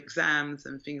their exams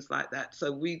and things like that.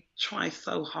 So we try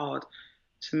so hard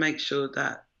to make sure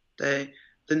that the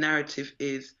narrative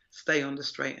is stay on the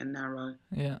straight and narrow.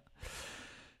 Yeah.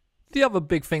 The other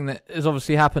big thing that has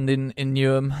obviously happened in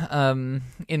Newham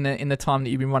in the time that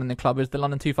you've been running the club is the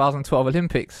London 2012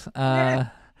 Olympics. And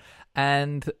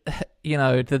the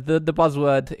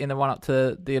buzzword in the run up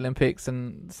to the Olympics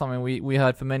and something we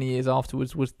heard for many years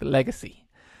afterwards was the legacy.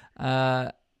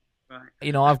 Right.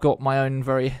 I've got my own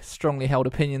very strongly held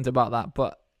opinions about that,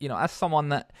 but as someone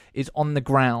that is on the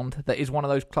ground, that is one of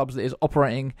those clubs that is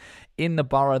operating in the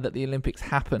borough that the Olympics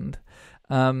happened,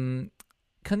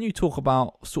 can you talk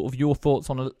about sort of your thoughts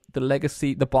on the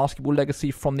legacy, the basketball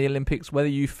legacy from the Olympics, whether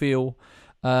you feel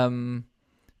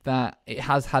that it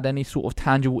has had any sort of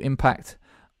tangible impact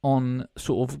on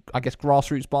sort of, I guess,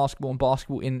 grassroots basketball and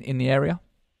basketball in the area?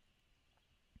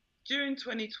 During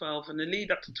 2012 and the lead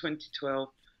up to 2012,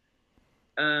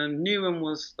 Newham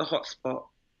was the hotspot,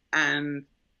 and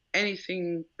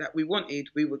anything that we wanted,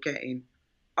 we were getting.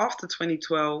 After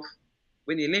 2012,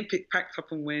 when the Olympics packed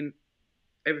up and went,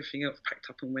 everything else packed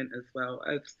up and went as well.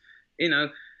 As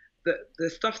the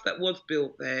stuff that was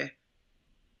built there,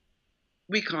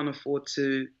 we can't afford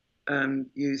to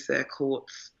use their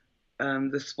courts.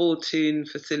 The sporting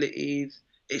facilities,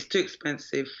 it's too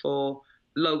expensive for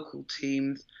local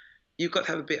teams. You've got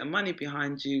to have a bit of money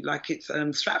behind you. Like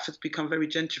Stratford's become very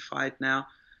gentrified now.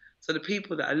 So the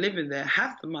people that are living there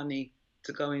have the money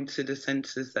to go into the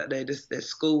centres that their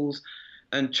schools,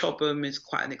 and Chobham is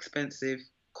quite an expensive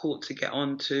court to get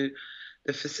onto.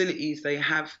 The facilities they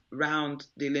have round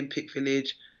the Olympic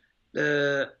Village,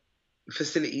 the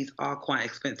facilities are quite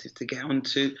expensive to get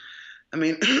onto. I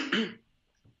mean,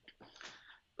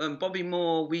 Bobby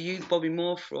Moore, we used Bobby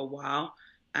Moore for a while,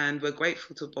 and we're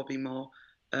grateful to Bobby Moore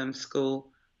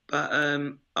School. But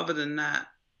other than that,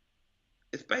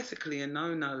 it's basically a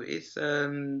no-no. It's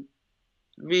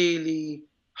really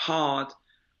hard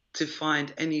to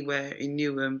find anywhere in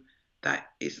Newham that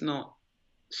is not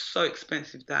so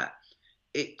expensive that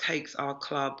it takes a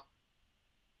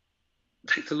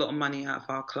lot of money out of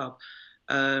our club.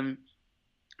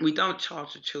 We don't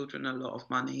charge the children a lot of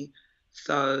money.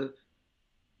 So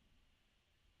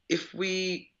if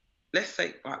let's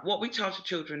say, right, what we charge the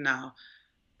children now,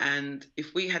 and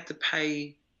if we had to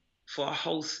pay for a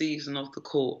whole season of the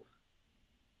court,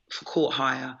 for court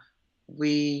hire,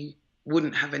 we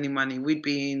wouldn't have any money. We'd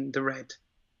be in the red.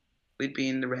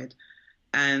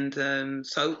 And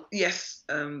so, yes,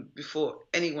 before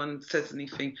anyone says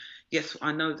anything, yes,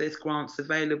 I know there's grants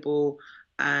available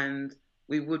and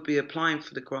we would be applying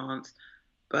for the grants,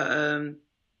 but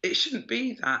it shouldn't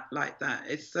be like that.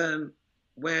 It's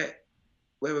we're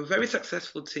a very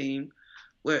successful team.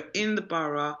 We're in the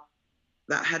borough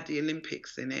that had the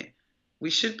Olympics in it. We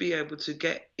should be able to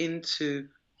get into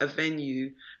a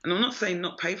venue, and I'm not saying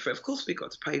not pay for it. Of course we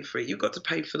got to pay for it. You've got to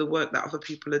pay for the work that other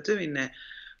people are doing there.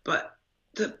 But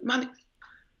the money,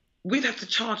 we'd have to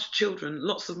charge children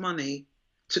lots of money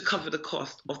to cover the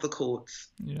cost of the courts.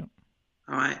 Yeah.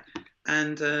 All right.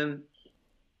 And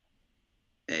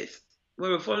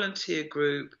we're a volunteer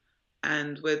group,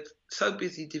 and we're so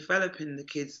busy developing the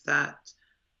kids that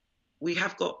we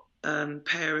have got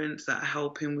parents that are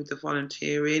helping with the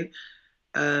volunteering,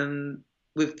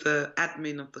 with the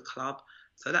admin of the club.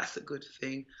 So that's a good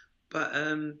thing. But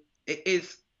it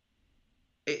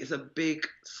is a big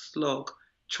slog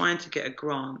trying to get a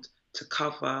grant to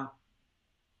cover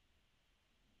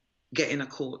getting a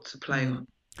court to play on.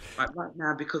 Right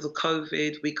now, because of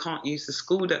COVID, we can't use the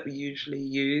school that we usually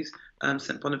use,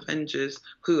 St Bonaventures,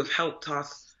 who have helped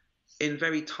us in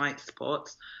very tight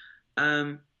spots.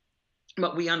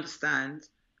 But we understand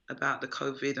about the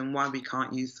COVID and why we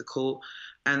can't use the court.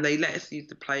 And they let us use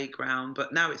the playground,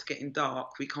 but now it's getting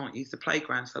dark, we can't use the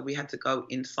playground, so we had to go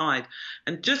inside.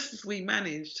 And just as we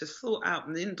managed to sort out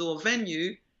an indoor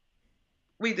venue,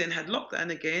 we then had lockdown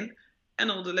again,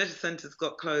 and all the leisure centres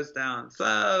got closed down.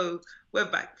 So we're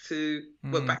back to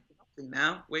nothing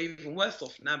now. We're even worse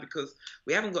off now because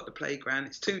we haven't got the playground,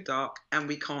 it's too dark, and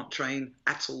we can't train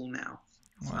at all now.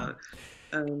 Wow.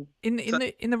 So in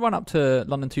the run up to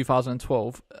London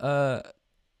 2012,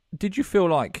 did you feel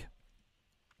like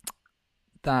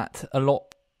that a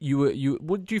lot?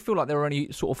 Would you feel like there were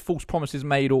any sort of false promises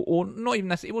made, or not even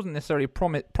necessarily? It wasn't necessarily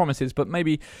promises, but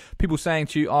maybe people saying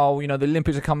to you, "Oh, you know, the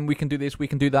Olympics are coming. We can do this. We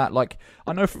can do that." Like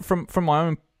I know from my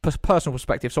own personal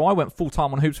perspective. So I went full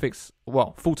time on HoopsFix,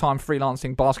 full time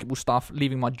freelancing basketball stuff,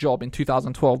 leaving my job in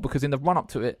 2012 because in the run up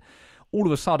to it, all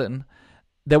of a sudden,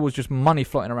 there was just money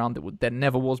floating around that there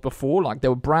never was before. Like there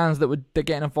were brands they're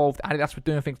getting involved. Adidas were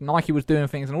doing things, Nike was doing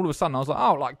things, and all of a sudden I was like,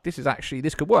 oh, like this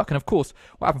could work. And of course,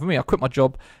 what happened for me? I quit my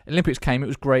job. Olympics came, it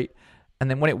was great, and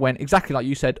then when it went, exactly like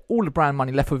you said, all the brand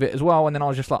money left with it as well. And then I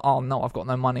was just like, oh no, I've got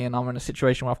no money, and I'm in a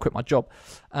situation where I've quit my job.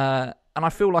 And I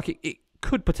feel like it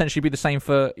could potentially be the same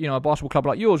for, you know, a basketball club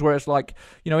like yours, where it's like,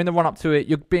 you know, in the run up to it,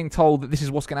 you're being told that this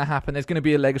is what's going to happen. There's going to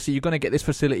be a legacy. You're going to get this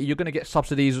facility. You're going to get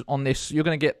subsidies on this. You're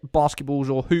going to get basketballs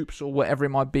or hoops or whatever it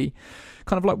might be.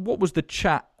 Kind of like, what was the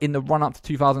chat in the run up to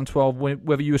 2012?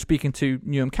 Whether you were speaking to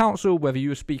Newham Council, whether you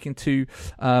were speaking to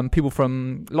people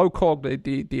from LOCOG,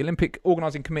 the Olympic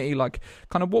organising committee, like,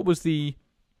 kind of what was the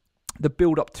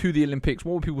build up to the Olympics?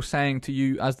 What were people saying to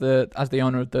you as the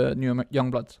owner of the Newham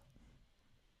Youngbloods?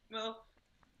 Well,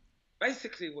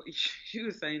 basically what you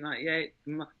were saying, like, yeah,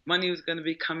 money was going to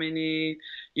be coming in,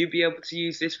 you'd be able to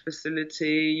use this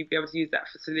facility, you'd be able to use that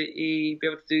facility, you'd be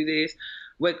able to do this,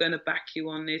 we're going to back you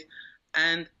on this.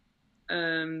 And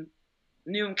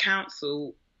Newham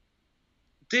Council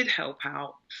did help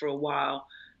out for a while,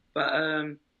 but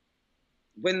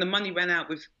when the money ran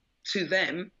out to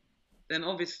them, then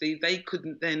obviously they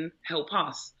couldn't then help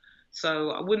us. So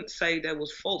I wouldn't say there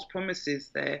was false promises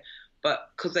there,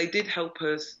 but because they did help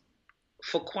us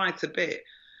for quite a bit,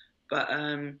 but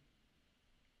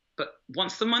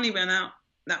once the money ran out,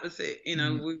 that was it.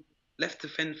 Mm. We left to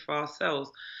fend for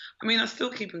ourselves. I mean, I still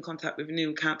keep in contact with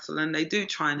Newham Council, and they do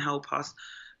try and help us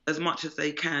as much as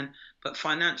they can, but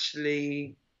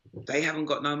financially, they haven't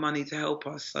got no money to help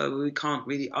us, so we can't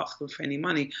really ask them for any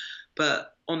money.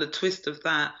 But on the twist of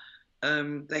that,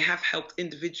 they have helped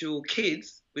individual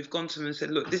kids. We've gone to them and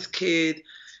said, look, this kid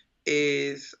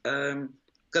is going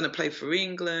to play for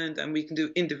England, and we can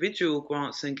do individual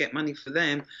grants and get money for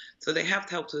them. So they have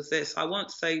helped us there. So I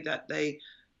won't say that they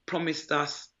promised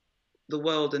us the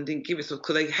world and didn't give us,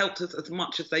 because they helped us as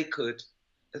much as they could,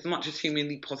 as much as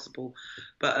humanly possible.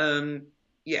 But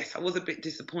yes, I was a bit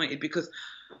disappointed because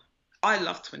I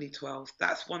love 2012.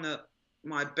 That's one of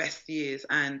my best years.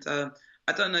 And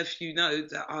I don't know if you know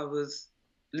that I was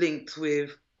linked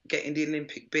with getting the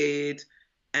Olympic bid,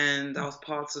 and I was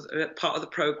part of the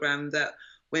program that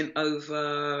went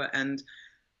over, and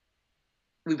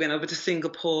we went over to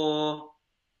Singapore,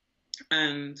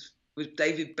 and with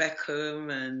David Beckham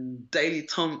and Daley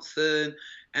Thompson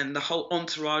and the whole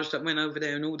entourage that went over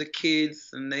there, and all the kids,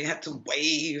 and they had to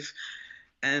wave.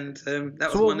 And that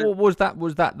was so one what was that?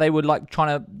 Was that they were like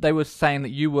they were saying that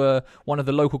you were one of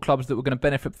the local clubs that were going to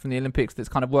benefit from the Olympics that's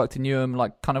kind of worked in Newham?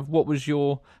 Like, kind of, what was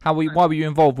why were you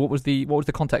involved? What was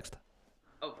the context?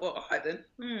 Oh, well, all right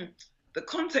then. The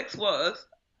context was,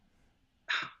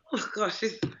 oh gosh,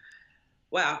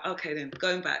 wow. Okay then,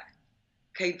 going back.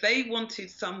 Okay, they wanted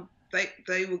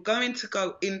they were going to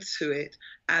go into it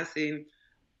as in,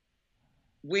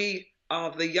 we are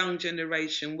the young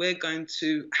generation. We're going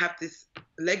to have this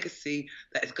legacy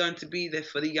that is going to be there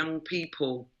for the young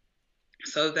people.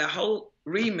 So their whole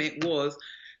remit was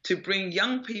to bring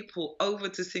young people over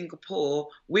to Singapore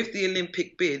with the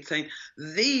Olympic bid, saying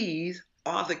these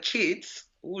are the kids,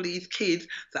 all these kids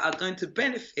that are going to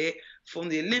benefit from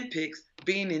the Olympics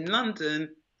being in London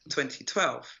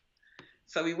 2012.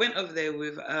 So we went over there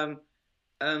with,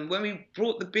 when we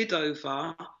brought the bid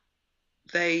over,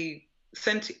 they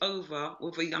sent it over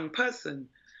with a young person,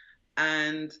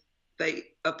 and they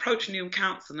approached Newham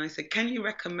Council and they said, can you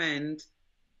recommend,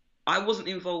 I wasn't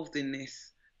involved in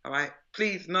this, all right,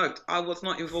 please note, I was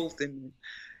not involved in it.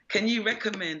 Can you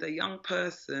recommend a young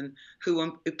person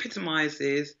who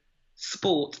epitomises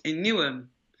sport in Newham?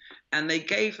 And they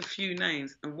gave a few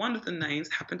names, and one of the names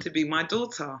happened to be my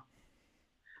daughter, all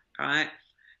right,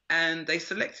 and they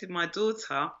selected my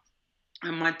daughter,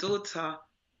 and my daughter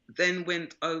then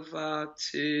went over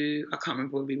to, I can't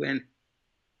remember where we went,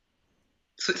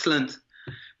 Switzerland.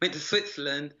 Went to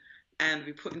Switzerland, and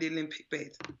we put in the Olympic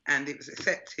bid, and it was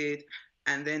accepted,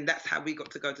 and then that's how we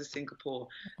got to go to Singapore.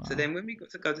 Wow. So then when we got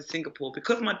to go to Singapore,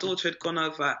 because my daughter had gone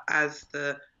over as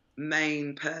the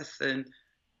main person,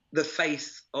 the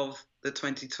face of the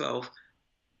 2012,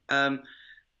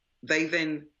 they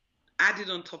then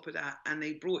added on top of that, and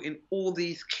they brought in all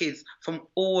these kids from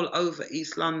all over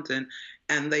East London,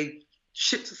 and they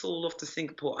shipped us all off to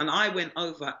Singapore. And I went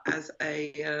over as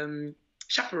a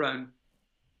chaperone.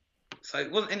 So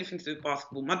it wasn't anything to do with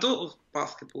basketball. My daughter was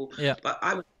basketball, yeah, but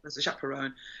I went as a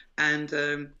chaperone. And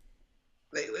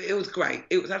it was great.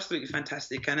 It was absolutely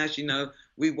fantastic. And as you know,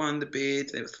 we won the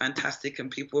bid. It was fantastic, and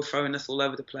people were throwing us all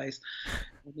over the place.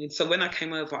 And so when I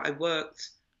came over, I worked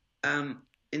in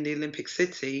the Olympic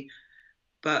City.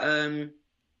 But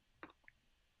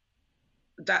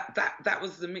that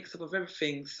was the mix-up of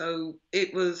everything. So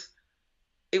it was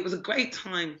a great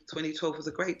time. 2012 was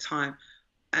a great time,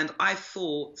 and I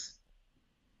thought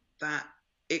that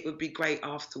it would be great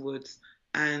afterwards.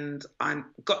 And I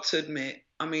got to admit,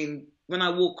 I mean, when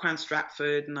I walk around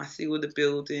Stratford and I see all the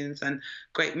buildings and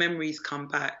great memories come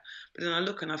back, but then I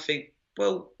look and I think,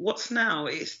 well, what's now?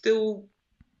 It's still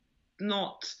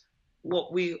not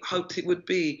what we hoped it would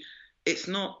be. It's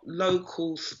not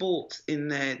local sports in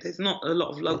there. There's not a lot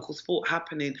of local sport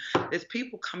happening. There's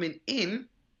people coming in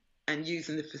and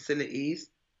using the facilities,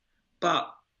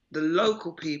 but the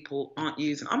local people aren't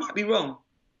using. I might be wrong,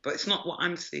 but it's not what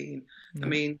I'm seeing. I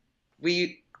mean,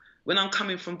 when I'm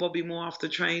coming from Bobby Moore after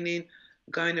training,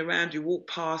 going around, you walk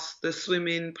past the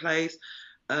swimming place,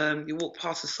 you walk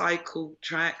past the cycle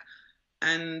track,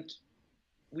 and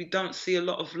we don't see a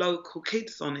lot of local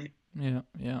kids on it. Yeah,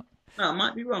 yeah. No, I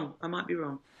might be wrong.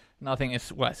 No, I think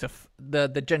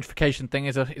the gentrification thing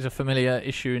is a familiar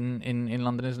issue in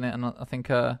London, isn't it? And I think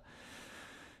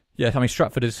Yeah, I mean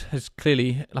Stratford has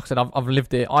clearly, like I said, I've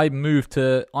lived it. I moved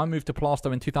to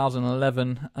Plaistow in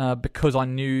 2011 because I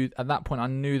knew at that point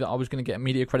that I was going to get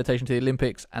media accreditation to the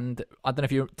Olympics, and I don't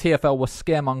know if TFL was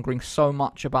scaremongering so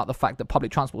much about the fact that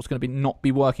public transport was going to not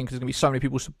be working because there's going to be so many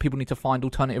people. So people need to find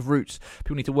alternative routes.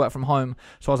 People need to work from home.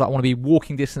 So I was like, I want to be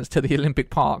walking distance to the Olympic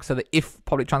Park so that if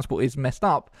public transport is messed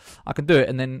up, I can do it.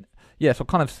 And then yeah, so I've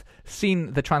kind of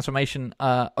seen the transformation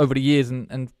over the years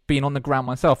and being on the ground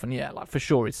myself. And yeah, like for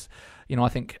sure, it's, you know, I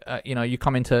think you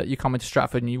come into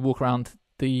Stratford and you walk around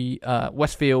the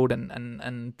Westfield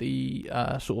and the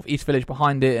sort of East Village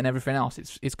behind it and everything else.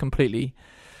 It's completely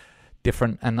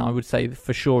different, and I would say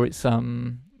for sure it's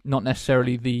not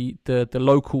necessarily the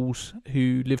locals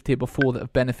who lived here before that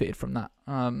have benefited from that.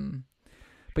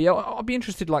 But yeah, I'd be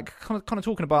interested, like kind of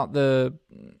talking about the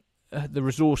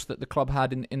resource that the club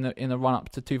had in the run up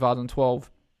to 2012,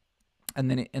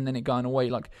 and then it going away.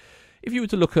 Like, if you were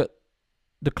to look at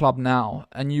the club now,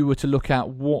 and you were to look at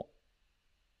what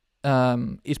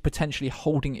is potentially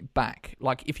holding it back,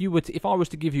 like if I was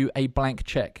to give you a blank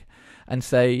check and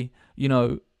say, you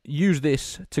know, use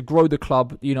this to grow the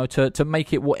club, you know, to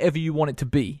make it whatever you want it to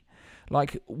be,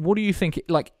 like, what do you think?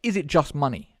 Like, is it just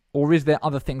money? Or is there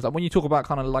other things? Like when you talk about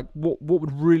kind of like what would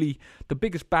really the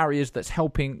biggest barriers that's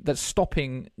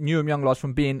stopping Newham Young Lads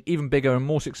from being even bigger and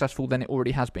more successful than it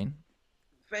already has been?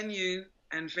 Venue,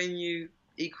 and venue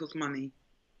equals money,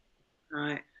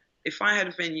 right? If I had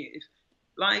a venue,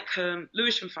 like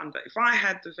Lewisham Thunder, if I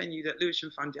had the venue that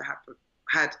Lewisham Thunder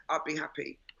had, I'd be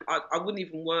happy. I wouldn't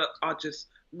even work. I'd just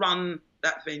run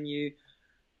that venue,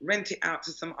 rent it out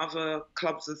to some other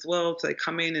clubs as well. So they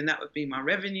come in and that would be my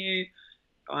revenue.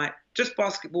 Right, just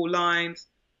basketball lines,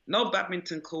 no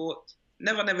badminton court,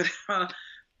 never.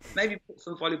 Maybe put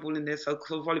some volleyball in there so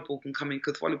volleyball can come in,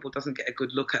 because volleyball doesn't get a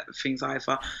good look at things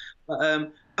either.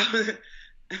 But I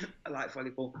like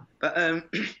volleyball. But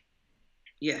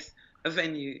yes, a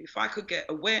venue. If I could get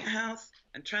a warehouse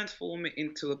and transform it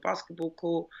into a basketball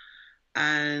court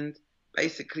and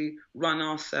basically run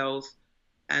ourselves,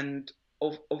 and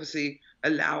obviously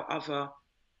allow other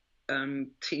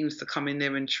teams to come in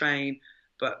there and train.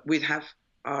 But we'd have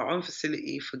our own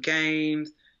facility for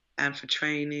games and for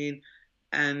training,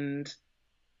 and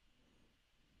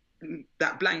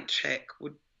that blank check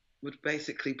would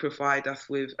basically provide us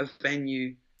with a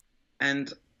venue.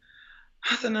 And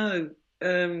I don't know,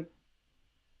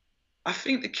 I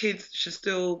think the kids should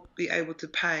still be able to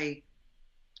pay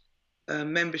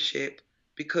membership,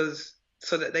 because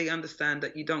so that they understand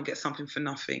that you don't get something for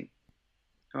nothing.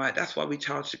 All right, that's why we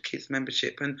charge the kids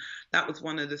membership. And that was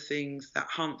one of the things that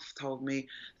Humph told me,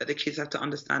 that the kids have to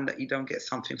understand that you don't get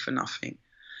something for nothing.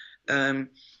 So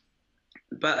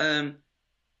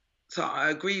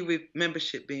I agree with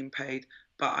membership being paid,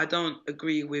 but I don't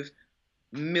agree with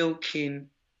milking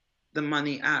the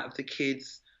money out of the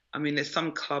kids. I mean, there's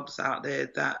some clubs out there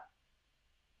that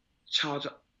charge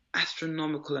an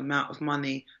astronomical amount of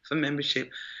money for membership.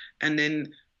 And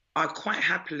then I quite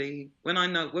happily, when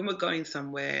we're going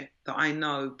somewhere that I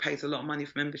know pays a lot of money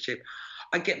for membership,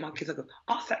 I get my kids, I go,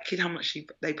 ask that kid how much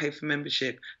they pay for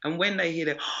membership. And when they hear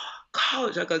that, oh,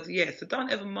 coach, I go, yeah, so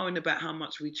don't ever moan about how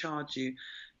much we charge you.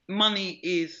 Money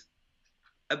is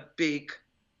a big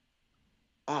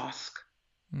ask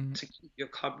to keep your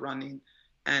club running.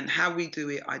 And how we do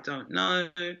it, I don't know.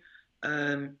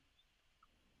 2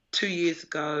 years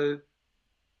ago,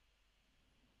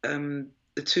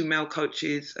 the two male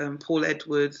coaches, Paul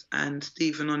Edwards and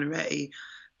Stephen Honoretti,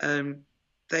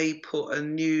 they put a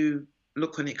new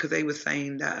look on it, because they were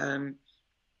saying that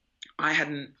I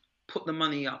hadn't put the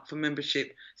money up for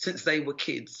membership since they were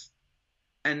kids,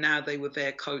 and now they were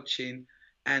there coaching,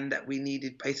 and that we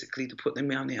needed basically to put the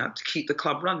money up to keep the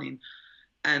club running.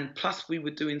 And plus we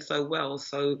were doing so well,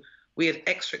 so we had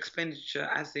extra expenditure,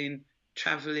 as in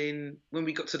traveling. When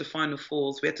we got to the Final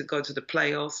Fours, we had to go to the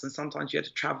playoffs, and sometimes you had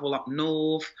to travel up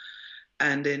north.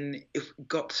 And then if we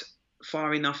got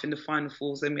far enough in the Final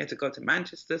Fours, then we had to go to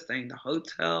Manchester, stay in the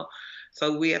hotel.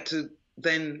 So we had to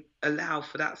then allow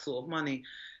for that sort of money.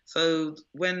 So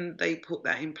when they put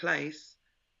that in place,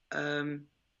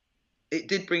 it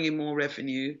did bring in more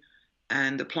revenue,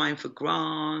 and applying for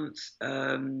grants,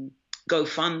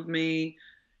 GoFundMe.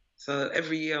 So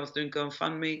every year I was doing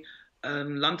GoFundMe.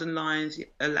 London Lions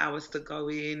allow us to go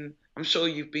in. I'm sure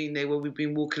you've been there, where we've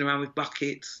been walking around with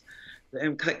buckets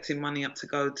and collecting money up to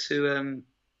go to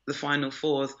the Final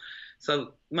Fours.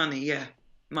 So money.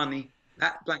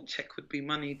 That blank check would be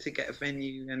money to get a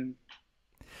venue. And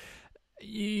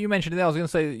you mentioned it there. I was going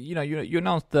to say, you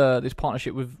announced this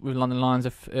partnership with London Lions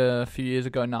a few years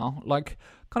ago now. Like,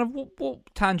 kind of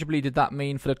what tangibly did that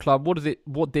mean for the club?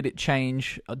 What did it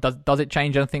change? Does it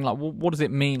change anything? Like, what does it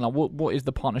mean? Like, what is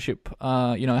the partnership?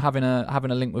 Having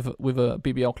a link with a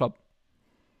BBL club.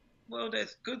 Well,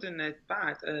 there's good and there's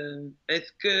bad.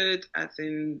 It's good as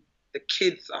in the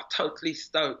kids are totally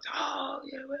stoked. Oh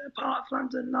yeah, we're part of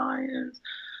London Lions,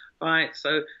 right?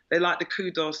 So they like the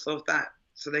kudos of that,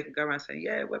 so they can go around saying,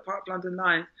 yeah, we're part of London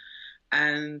Lions.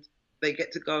 And they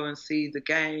get to go and see the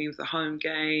games, the home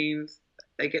games.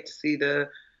 They get to see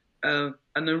an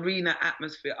arena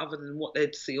atmosphere other than what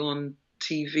they'd see on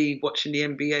TV watching the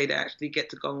NBA. They actually get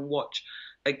to go and watch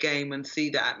a game and see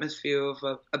the atmosphere of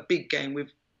a big game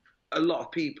with a lot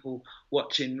of people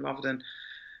watching, rather than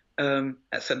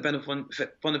at St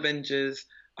Bonaventures.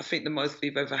 I think the most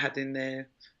we've ever had in there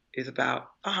is about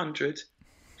 100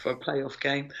 for a playoff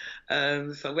game.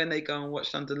 So when they go and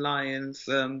watch London Lions,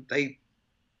 they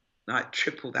like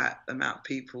triple that amount of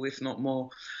people, if not more.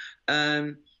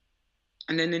 And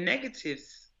then the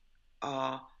negatives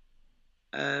are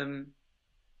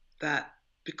that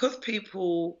because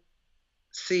people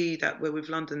see that we're with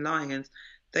London Lions,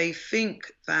 they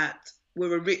think that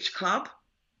we're a rich club.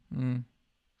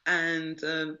 And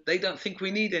they don't think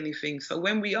we need anything. So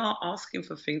when we are asking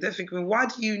for things, they're thinking, why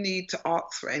do you need to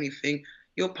ask for anything?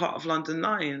 You're part of London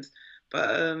Lions.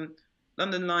 But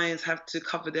London Lions have to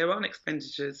cover their own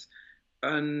expenditures.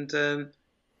 And,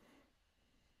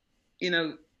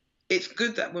 it's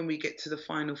good that when we get to the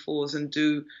Final Fours and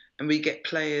we get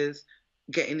players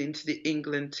getting into the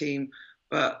England team,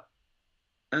 but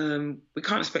we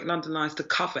can't expect London Lions to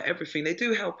cover everything. They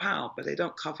do help out, but they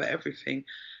don't cover everything.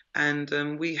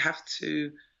 And we have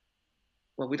to,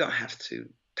 well, we don't have to,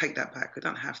 take that back, we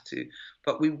don't have to,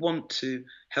 but we want to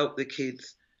help the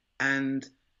kids and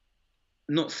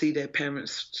not see their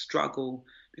parents struggle.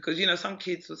 Because, some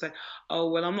kids will say, oh,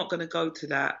 well, I'm not going to go to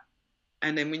that.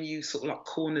 And then when you sort of like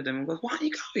corner them and go, why aren't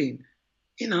you going?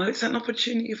 It's an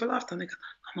opportunity of a lifetime. They go,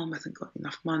 my mum hasn't got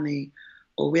enough money,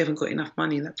 or we haven't got enough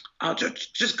money. Like, oh,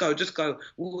 just go.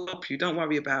 We'll help you. Don't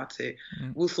worry about it.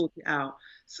 We'll sort it out.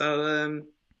 So,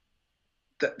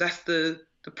 that's the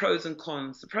pros and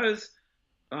cons. The pros,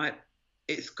 right,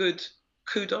 it's good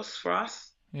kudos for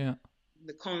us. Yeah.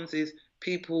 The cons is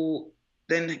people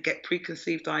then get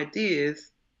preconceived ideas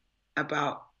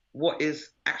about what is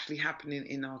actually happening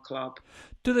in our club.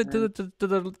 Do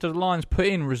the Lions put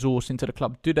in resource into the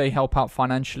club? Do they help out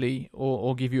financially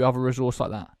or give you other resource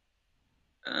like that?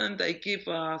 And they give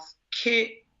us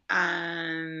kit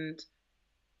and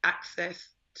access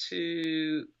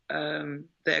to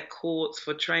their courts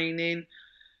for training.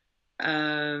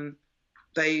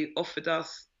 They offered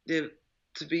us to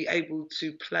be able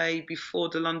to play before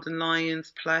the London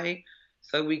Lions play,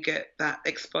 so we get that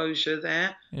exposure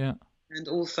there. Yeah. And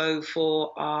also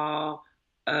for our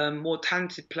more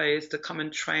talented players to come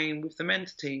and train with the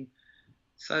men's team.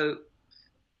 So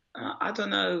I don't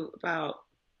know about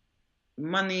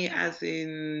money as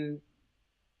in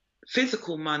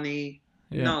physical money,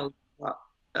 no, but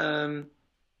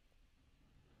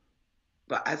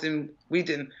as in we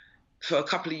didn't, for a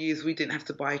couple of years we didn't have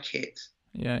to buy a kit.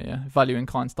 Yeah, value in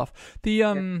kind stuff. The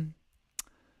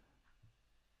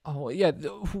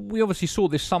we obviously saw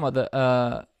this summer that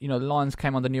the Lions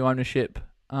came under new ownership.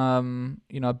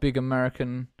 A big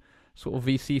American sort of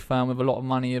VC firm with a lot of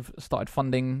money have started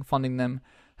funding them.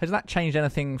 Has that changed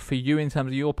anything for you in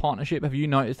terms of your partnership? Have you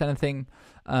noticed anything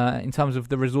in terms of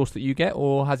the resource that you get,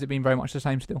 or has it been very much the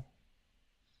same still?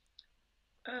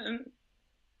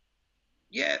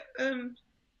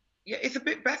 It's a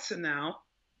bit better now,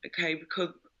 okay,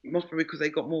 most probably because they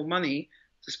got more money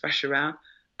to splash around.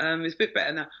 It's a bit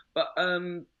better now. But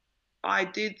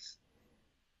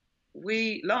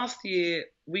last year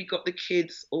we got the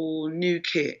kids all new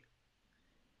kit,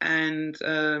 and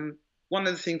one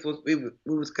of the things was we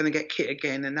was going to get kit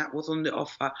again, and that was on the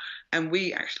offer, and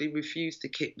we actually refused the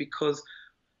kit because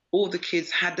all the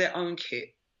kids had their own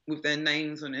kit with their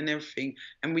names on it and everything,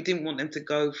 and we didn't want them to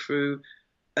go through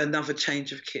another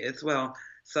change of kit as well.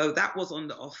 So that was on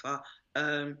the offer.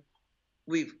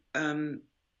 We've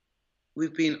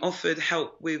been offered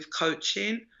help with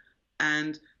coaching,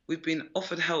 and we've been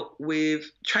offered help with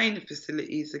training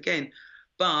facilities again.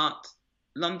 But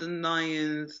London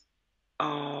Lions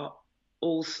are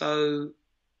also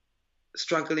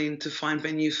struggling to find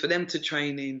venues for them to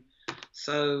train in.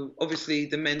 So obviously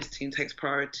the men's team takes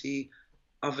priority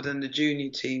other than the junior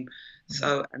team.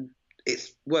 So, and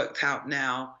it's worked out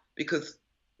now because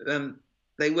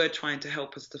they were trying to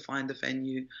help us to find a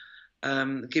venue,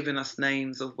 giving us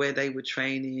names of where they were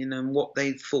training and what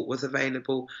they thought was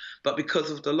available. But because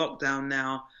of the lockdown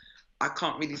now, I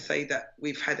can't really say that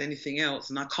we've had anything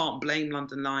else, and I can't blame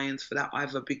London Lions for that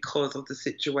either because of the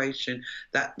situation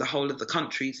that the whole of the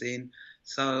country's in.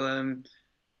 So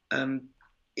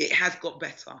it has got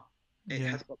better. It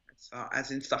has got better, as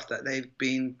in stuff that they've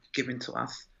been giving to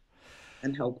us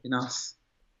and helping us.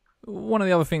 One of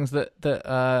the other things that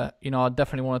I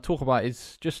definitely want to talk about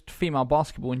is just female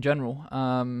basketball in general.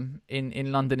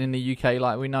 In London, in the UK,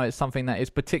 like we know, it's something that is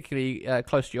particularly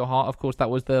close to your heart. Of course, that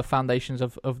was the foundations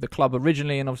of the club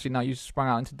originally, and obviously now you sprung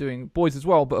out into doing boys as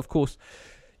well. But of course,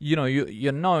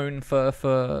 you're known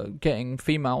for getting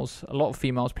a lot of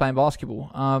females playing basketball.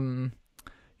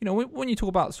 When you talk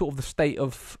about sort of the state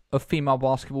of female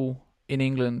basketball in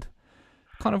England,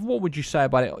 kind of what would you say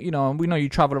about it? We know you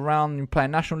travel around and play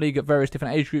national league at various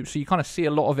different age groups, so you kind of see a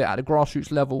lot of it at the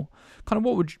grassroots level. Kind of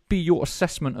what would be your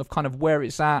assessment of kind of where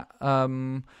it's at,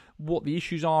 what the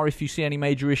issues are, if you see any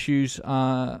major issues,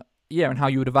 and how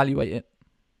you would evaluate it?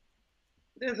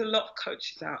 There's a lot of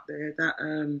coaches out there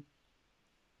that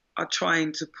are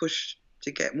trying to push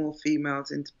to get more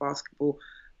females into basketball,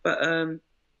 but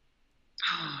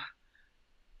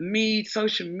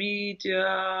social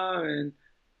media and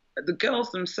the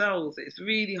girls themselves, it's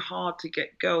really hard to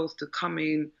get girls to come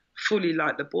in fully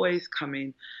like the boys come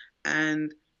in.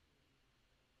 And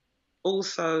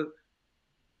also,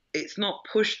 it's not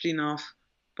pushed enough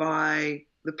by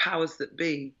the powers that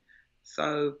be.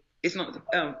 So it's not,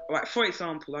 like, for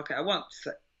example, okay,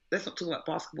 let's not talk about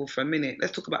basketball for a minute.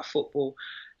 Let's talk about football.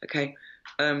 Okay,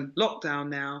 lockdown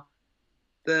now,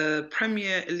 the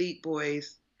Premier Elite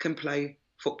boys can play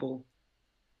football,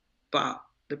 but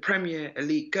the Premier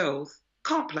Elite girls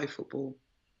can't play football.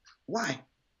 Why?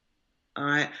 All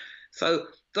right. So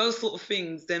those sort of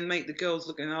things then make the girls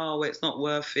looking, well, it's not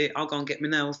worth it. I'll go and get my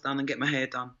nails done and get my hair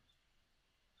done.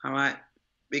 All right.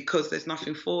 Because there's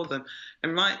nothing for them.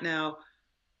 And right now,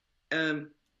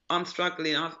 I'm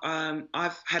struggling.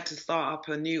 I've had to start up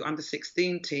a new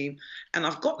under-16 team, and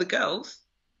I've got the girls,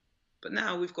 but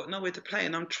now we've got nowhere to play,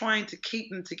 and I'm trying to keep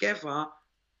them together,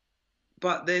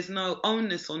 but there's no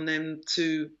onus on them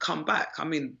to come back. I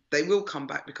mean, they will come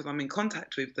back because I'm in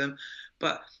contact with them,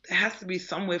 but there has to be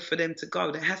somewhere for them to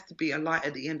go. There has to be a light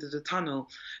at the end of the tunnel.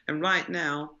 And right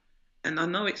now, and I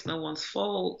know it's no one's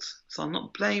fault, so I'm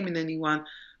not blaming anyone,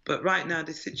 but right now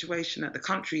the situation that the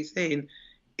country's in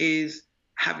is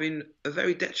having a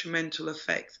very detrimental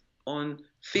effect on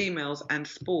females and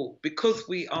sport, because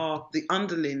we are the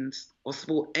underlings of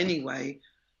sport anyway,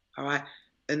 all right?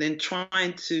 And then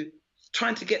trying to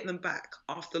get them back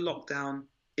after lockdown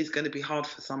is going to be hard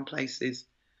for some places.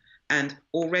 And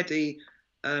already,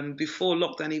 before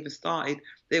lockdown even started,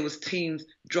 there was teams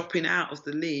dropping out of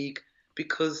the league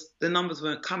because the numbers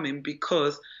weren't coming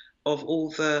because of all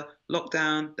the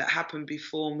lockdown that happened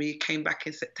before we came back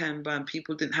in September, and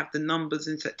people didn't have the numbers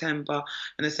in September,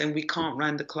 and they're saying we can't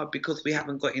run the club because we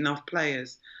haven't got enough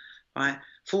players, right?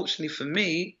 Fortunately for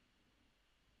me,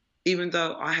 even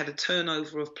though I had a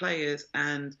turnover of players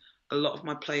and a lot of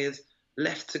my players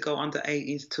left to go under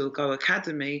 18s to go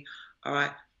academy, all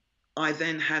right, I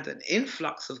then had an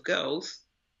influx of girls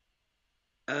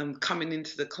coming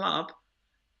into the club,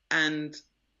 and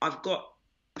I've got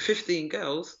 15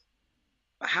 girls.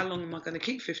 But how long am I going to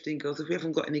keep 15 girls if we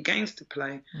haven't got any games to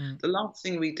play? The last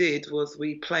thing we did was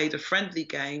we played a friendly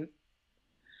game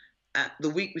at the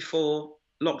week before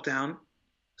lockdown.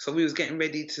 So we was getting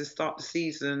ready to start the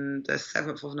season the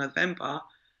 7th of November,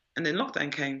 and then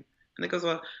lockdown came. And it goes,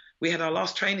 well, we had our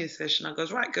last training session. I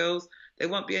goes, right, girls, there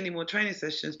won't be any more training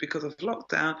sessions because of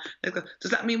lockdown. They go,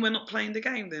 does that mean we're not playing the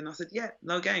game then? I said, yeah,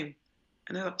 no game.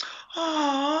 And they're like,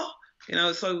 oh,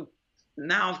 so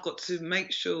now I've got to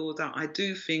make sure that I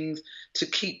do things to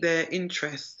keep their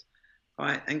interest,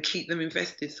 right, and keep them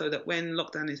invested so that when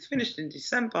lockdown is finished in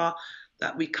December,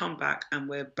 that we come back and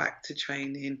we're back to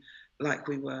training like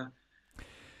we were.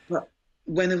 But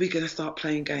when are we going to start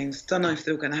playing games? Don't know if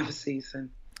they're going to have a season.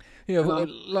 Yeah,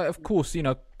 like of course,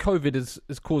 COVID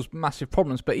has caused massive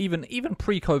problems, but even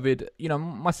pre-COVID,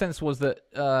 my sense was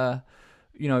that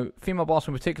female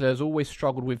basketball in particular has always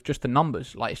struggled with just the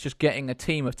numbers. Like, it's just getting a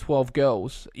team of 12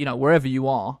 girls, wherever you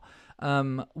are.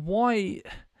 Why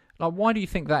do you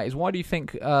think that is? Why do you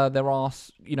think there are,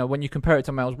 when you compare it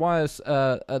to males, why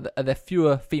are there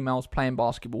fewer females playing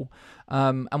basketball?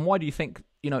 And why do you think,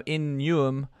 in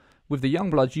Newham, with the young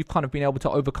bloods, you've kind of been able to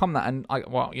overcome that? And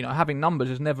having numbers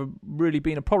has never really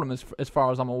been a problem as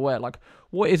far as I'm aware. Like,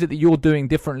 what is it that you're doing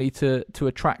differently to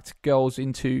attract girls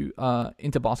into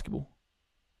basketball?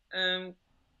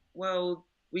 Well,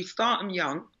 we start them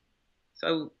young.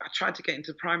 So I tried to get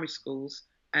into primary schools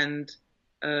and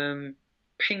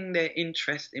ping their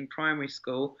interest in primary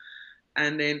school.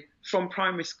 And then from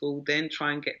primary school, then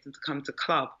try and get them to come to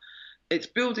club. It's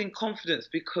building confidence,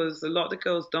 because a lot of the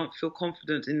girls don't feel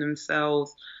confident in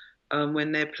themselves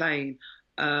when they're playing.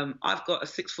 I've got a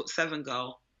 6'7"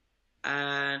 girl.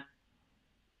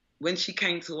 When she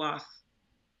came to us,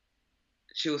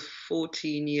 she was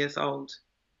 14 years old.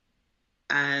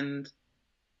 And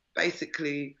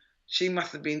basically, she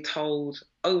must have been told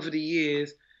over the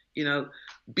years, you know,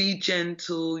 be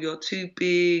gentle, you're too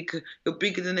big, you're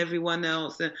bigger than everyone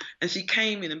else. And she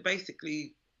came in and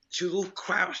basically she was all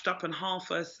crouched up and half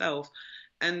herself,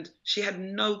 and she had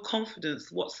no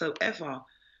confidence whatsoever.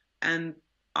 And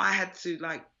I had to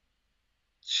like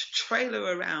trail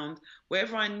her around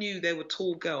wherever I knew there were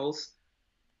tall girls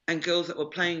and girls that were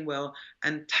playing well,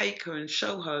 and take her and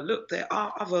show her, look, there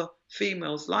are other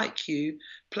females like you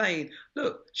playing.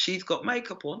 Look, she's got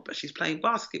makeup on, but she's playing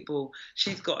basketball.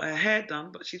 She's got her hair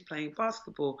done, but she's playing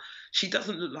basketball. She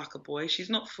doesn't look like a boy. She's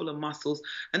not full of muscles.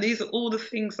 And these are all the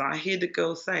things that I hear the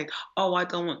girls saying. Oh, I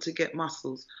don't want to get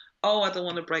muscles. Oh, I don't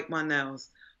want to break my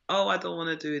nails. Oh, I don't want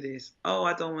to do this. Oh,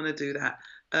 I don't want to do that.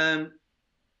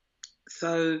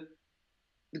 So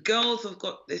the girls have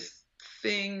got this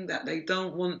thing that they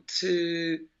don't want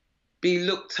to be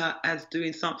looked at as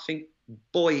doing something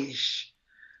boyish,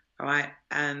 right?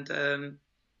 And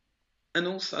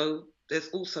also there's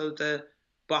also the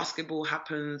basketball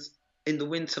happens in the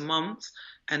winter months,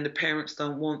 and the parents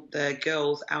don't want their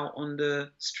girls out on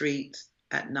the street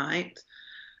at night.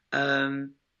 And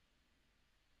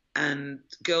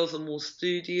girls are more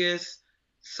studious,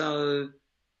 so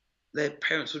their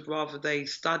parents would rather they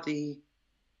study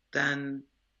than,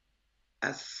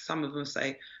 as some of them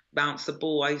say, bounce the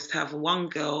ball. I used to have one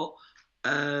girl,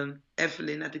 Evelyn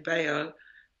Adebayo,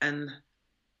 and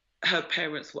her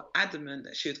parents were adamant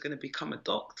that she was going to become a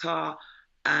doctor,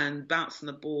 and bouncing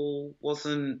the ball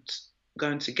wasn't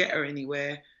going to get her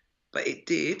anywhere, but it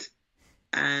did.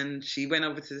 And she went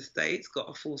over to the States, got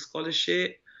a full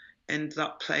scholarship, ended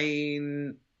up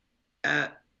playing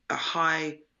at a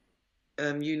high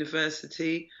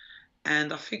university,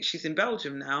 and I think she's in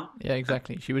Belgium now. Yeah,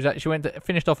 exactly. She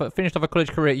finished off a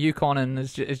college career at UConn, and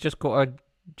has just got a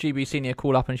GB senior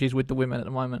call up, and she's with the women at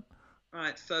the moment.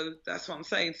 Right, so that's what I'm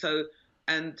saying. So,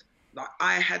 and like,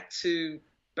 I had to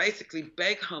basically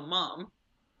beg her mum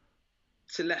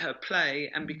to let her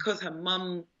play, and because her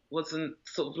mum wasn't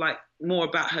sort of like more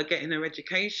about her getting her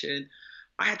education,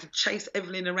 I had to chase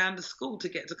Evelyn around the school to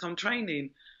get to come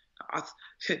training.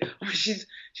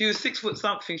 She was 6 foot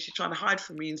something. She's trying to hide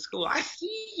from me in school. I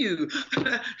see you.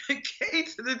 Get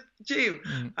into the gym.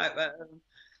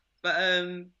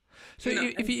 So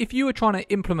if you were trying to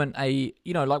implement a,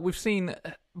 like we've seen,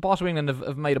 Basketball England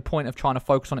have made a point of trying to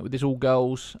focus on it with this all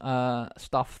girls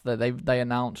stuff that they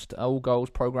announced, all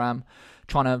girls program,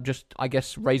 trying to just, I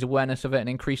guess, raise awareness of it and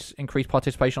increase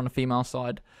participation on the female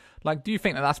side. Like, do you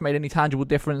think that that's made any tangible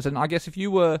difference? And I guess if you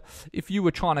were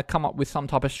trying to come up with some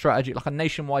type of strategy, like a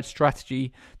nationwide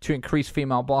strategy to increase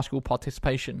female basketball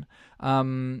participation,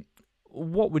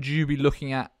 what would you be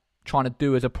looking at trying to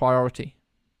do as a priority?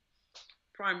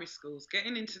 Primary schools,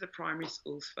 getting into the primary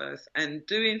schools first and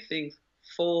doing things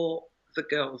for the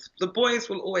girls. The boys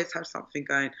will always have something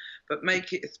going, but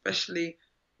make it especially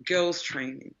girls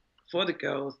training for the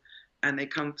girls, and they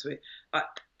come to it. Like,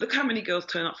 look how many girls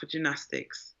turn up for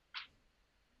gymnastics.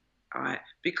 All right,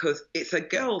 because it's a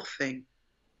girl thing.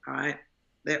 All right,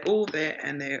 they're all there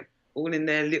and they're all in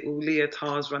their little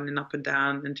leotards running up and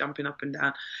down and jumping up and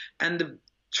down. And the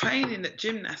training that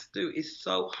gymnasts do is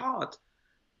so hard,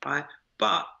 right?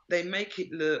 But they make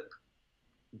it look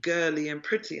girly and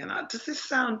pretty. And does this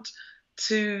sound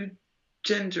too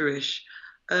genderish?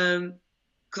 Because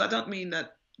I don't mean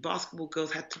that basketball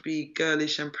girls had to be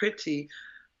girlish and pretty,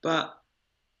 but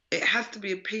it has to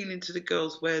be appealing to the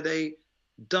girls where they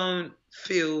don't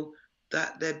feel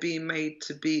that they're being made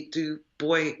to do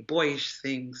boyish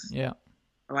things. Yeah.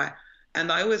 All right.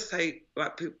 And I always say,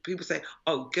 like, people say,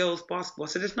 "Oh, girls basketball."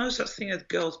 So there's no such thing as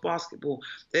girls basketball.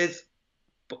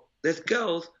 There's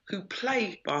girls who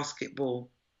play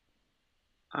basketball.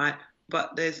 All right.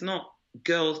 But there's not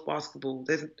girls basketball.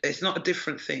 It's not a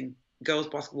different thing. Girls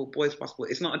basketball, boys basketball.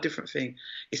 It's not a different thing.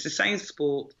 It's the same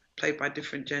sport played by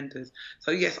different genders. So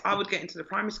yes, I would get into the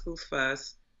primary schools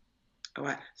first. All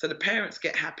right, so the parents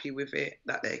get happy with it,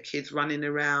 that their kids running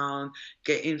around,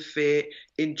 getting fit,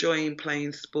 enjoying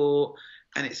playing sport,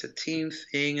 and it's a team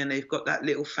thing, and they've got that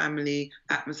little family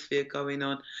atmosphere going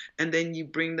on. And then you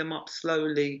bring them up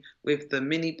slowly with the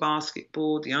mini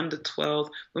basketball, the under 12.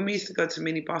 When we used to go to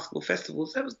mini basketball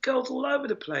festivals, there was girls all over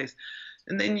the place.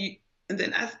 And then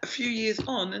as a few years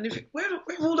on, and where have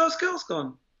all those girls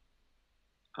gone?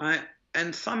 All right,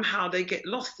 and somehow they get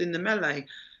lost in the melee.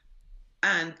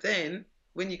 And then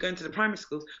when you go into the primary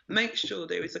schools, make sure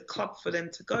there is a club for them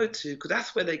to go to, because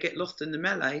that's where they get lost in the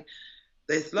melee.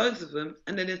 There's loads of them,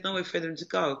 and then there's nowhere for them to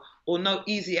go, or no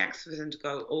easy access for them to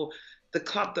go, or the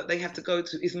club that they have to go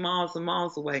to is miles and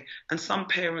miles away, and some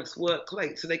parents work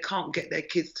late, so they can't get their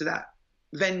kids to that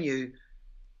venue.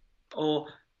 or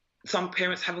some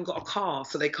parents haven't got a car,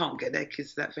 so they can't get their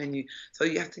kids to that venue. So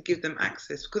you have to give them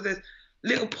access, because there's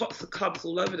little pots of clubs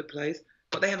all over the place,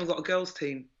 but they haven't got a girls'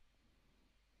 team.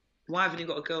 Why haven't you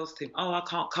got a girls' team? Oh, I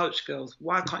can't coach girls.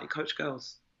 Why can't you coach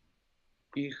girls?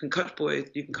 You can coach boys,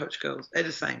 you can coach girls. They're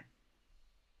the same.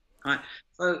 Right?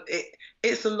 So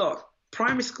it's a lot.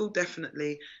 Primary school,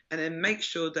 definitely, and then make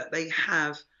sure that they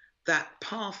have that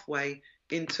pathway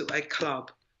into a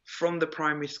club from the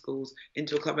primary schools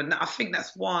into a club. And I think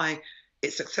that's why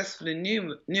it's successful in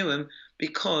Newham,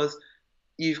 because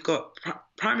you've got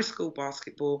primary school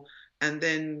basketball, and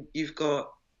then you've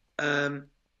got the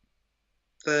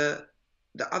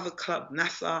other club,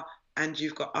 NASA, and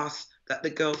you've got us that the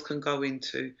girls can go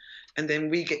into. And then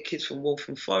we get kids from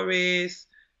Waltham Forest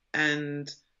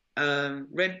and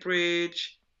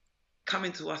Redbridge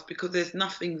coming to us, because there's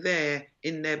nothing there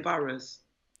in their boroughs.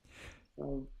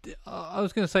 I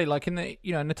was going to say, like, in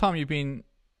the time you've been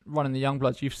running the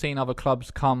Youngbloods, you've seen other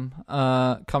clubs come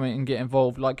in and get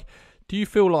involved. Like, do you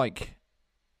feel like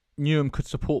Newham could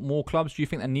support more clubs? Do you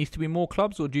think there needs to be more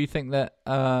clubs, or do you think that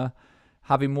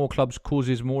having more clubs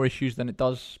causes more issues than it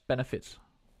does benefits?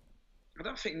 I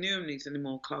don't think Newham needs any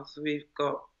more clubs. We've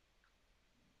got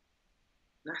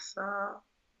NASA,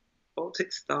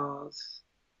 Baltic Stars,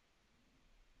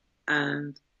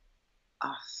 and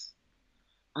us.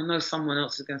 I know someone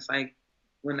else is going to say,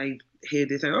 when they hear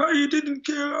this, oh, you didn't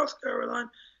kill us, Caroline.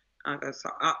 I go, so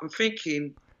I'm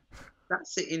thinking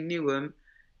that's it in Newham.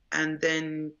 And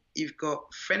then you've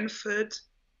got Frenford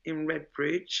in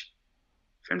Redbridge,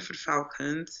 Frenford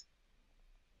Falcons.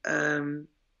 I'm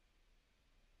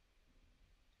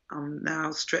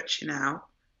now stretching out.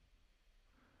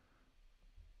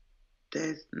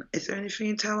 Is there anything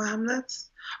in Tower Hamlets?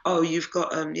 Oh, you've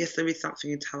got, yes, there is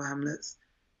something in Tower Hamlets.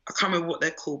 I can't remember what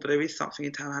they're called, but there is something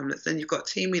in Tower Hamlets. Then you've got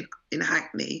a team in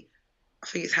Hackney. I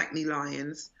think it's Hackney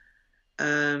Lions.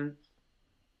 So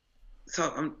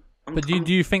But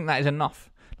do you think that is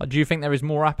enough? Like, do you think there is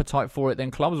more appetite for it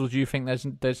than clubs, or do you think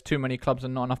there's too many clubs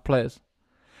and not enough players?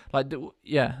 Like,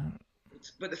 yeah.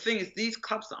 But the thing is, these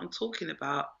clubs that I'm talking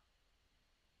about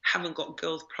haven't got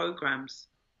girls' programs.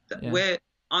 Where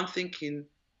I'm thinking,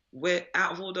 where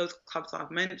out of all those clubs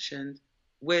I've mentioned,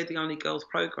 we're the only girls'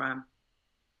 program.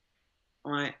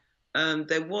 Right?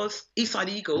 There was Eastside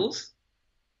Eagles,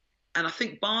 and I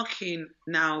think Barking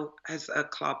now has a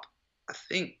club. I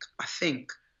think.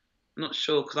 I'm not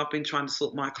sure, because I've been trying to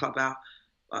sort my club out.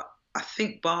 But I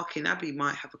think Barking Abbey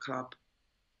might have a club.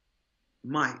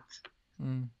 Might.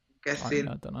 Guessing.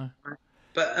 I don't know. Right?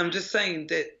 But I'm just saying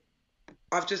that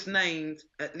I've just named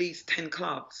at least 10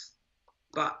 clubs.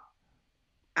 But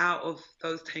out of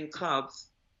those 10 clubs,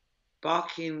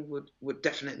 Barking would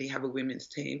definitely have a women's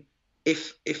team.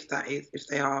 If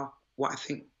they are what I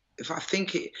think,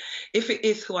 if it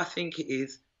is who I think it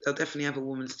is, they'll definitely have a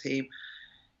women's team.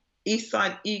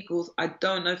 Eastside Eagles, I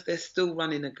don't know if they're still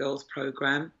running a girls'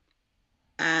 program,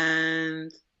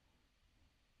 and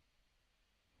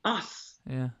us.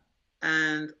 Yeah.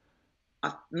 And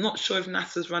I'm not sure if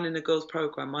NASA's running a girls'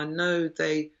 program. I know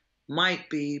they might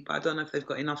be, but I don't know if they've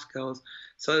got enough girls.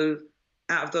 So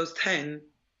out of those 10,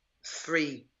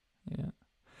 3. Yeah.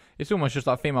 It's almost just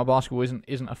like female basketball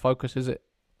isn't a focus, is it?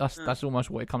 That's almost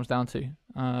what it comes down to.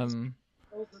 Girls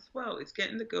as well. It's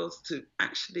getting the girls to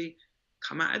actually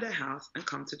come out of their house and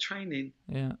come to training.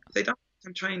 Yeah. If they don't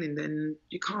come training, then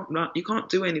you can't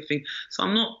do anything. So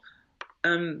I'm not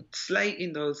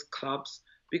slating those clubs,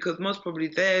 because most probably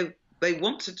they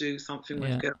want to do something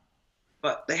with girls,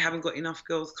 but they haven't got enough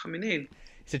girls coming in.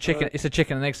 It's a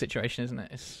chicken and egg situation, isn't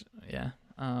it? Yeah.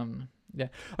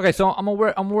 Okay, so I'm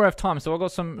aware of time, so I've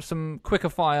got some quicker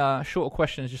fire, shorter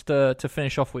questions just to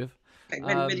finish off with.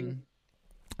 Okay,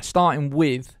 starting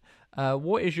with,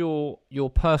 what is your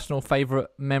personal favourite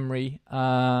memory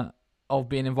of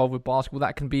being involved with basketball?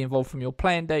 That can be involved from your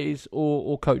playing days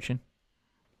or coaching.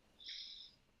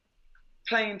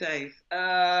 Playing days.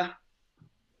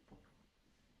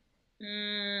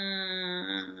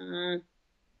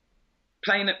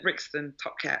 Playing at Brixton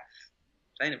Top Cats.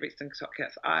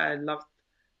 I loved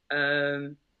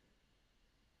the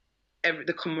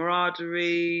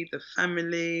camaraderie, the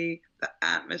family, the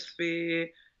atmosphere,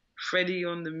 Freddie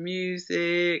on the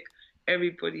music,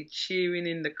 everybody cheering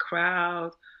in the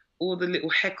crowd, all the little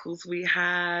heckles we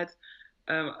had.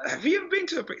 Have you ever been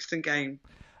to a Brixton game?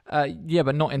 Yeah,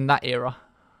 but not in that era.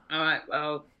 All right,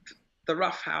 well, the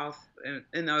Rough House,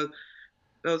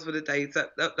 those were the days.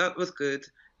 That was good.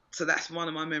 So that's one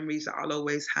of my memories that I'll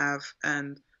always have,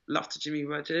 and love to Jimmy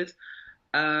Rogers.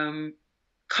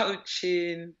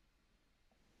 Coaching,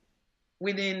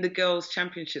 winning the girls'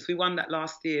 championships. We won that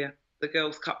last year, the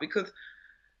Girls' Cup, because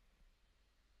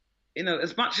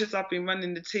as much as I've been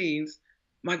running the teams,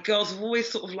 my girls have always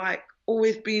sort of like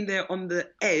always been there on the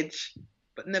edge,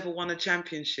 but never won a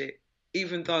championship,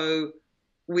 even though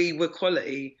we were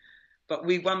quality. But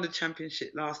we won the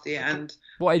championship last year and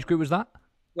What age group was that?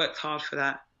 worked hard for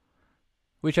that.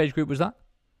 Which age group was that?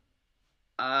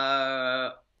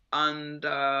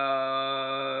 Under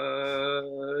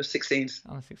 16s.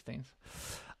 Under 16s.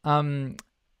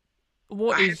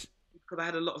 Because I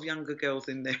had a lot of younger girls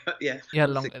in there. Yeah. Yeah,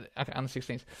 okay, under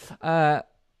 16s.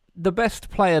 The best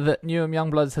player that Newham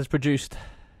Youngbloods has produced?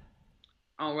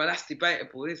 Oh, well, that's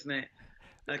debatable, isn't it?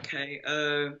 Okay.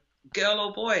 Girl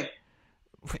or boy?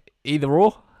 Either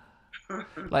or.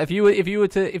 Like if you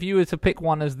were to pick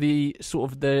one as the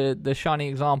sort of the shining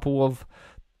example of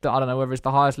I don't know whether it's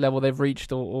the highest level they've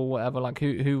reached or whatever, like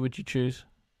who would you choose?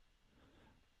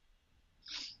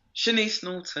 Shanice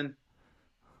Norton.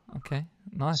 Okay,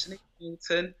 nice. Shanice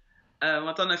Norton.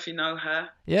 I don't know if you know her.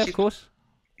 Yeah, of course.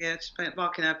 Yeah, she's playing at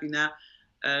Barking Abbey now.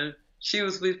 She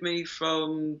was with me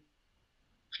from,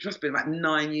 she must have been about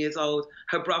 9 years old.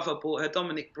 Her brother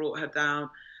Dominic brought her down,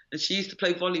 and she used to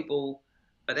play volleyball,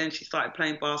 but then she started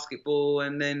playing basketball,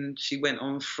 and then she went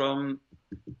on from,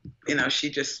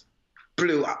 she just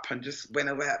blew up and just went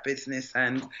away at business,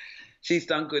 and she's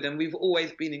done good, and we've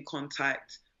always been in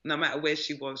contact. No matter where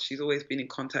she was, she's always been in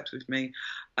contact with me.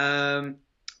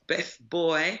 Best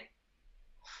boy,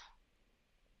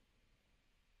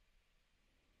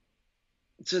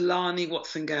 Jelani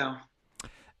Watson-Gale.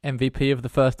 MVP of the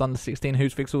first under-16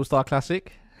 Who's Fix All-Star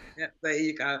Classic. Yeah, there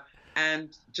you go.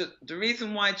 And the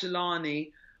reason why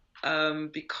Jelani,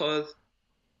 because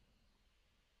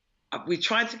we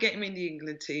tried to get him in the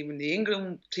England team, and the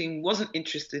England team wasn't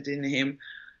interested in him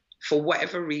for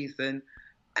whatever reason.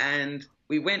 And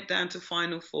we went down to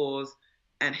Final Fours,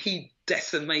 and he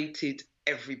decimated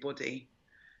everybody.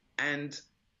 And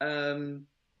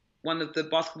one of the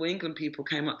Basketball England people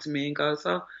came up to me and goes,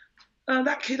 "Oh,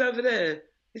 that kid over there,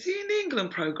 is he in the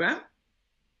England program?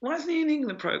 Why isn't he in the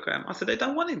England program?" I said, "They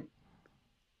don't want him."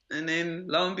 And then,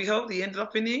 lo and behold, he ended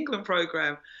up in the England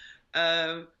program.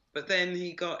 But then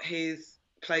he got his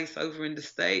place over in the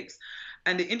States.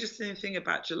 And the interesting thing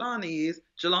about Jelani is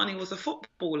Jelani was a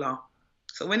footballer.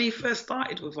 So when he first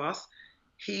started with us,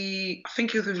 I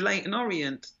think he was with Leyton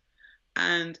Orient,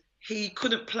 and he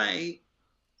couldn't play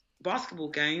basketball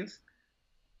games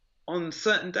on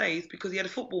certain days because he had a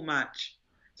football match.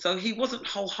 So he wasn't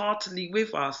wholeheartedly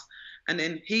with us. And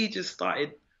then he just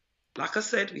started, like I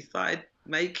said, we started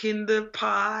making the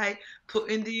pie,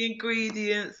 putting the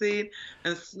ingredients in,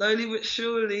 and slowly but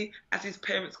surely, as his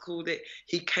parents called it,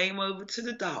 he came over to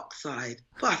the dark side,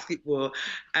 basketball,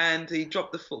 and he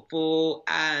dropped the football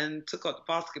and took up the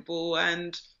basketball,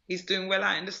 and he's doing well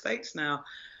out in the States now.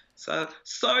 So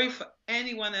sorry for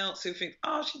anyone else who thinks,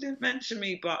 "Oh, she didn't mention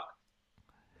me," but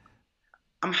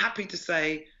I'm happy to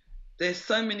say there's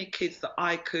so many kids that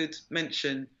I could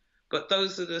mention, but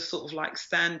those are the sort of like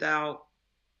standout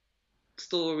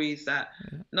stories that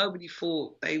nobody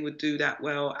thought they would do that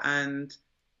well, and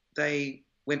they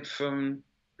went from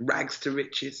rags to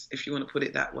riches, if you want to put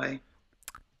it that way.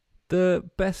 The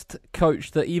best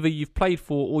coach that either you've played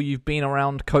for or you've been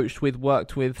around, coached with,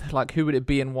 worked with, like who would it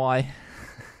be and why?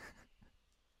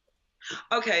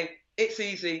 Okay, it's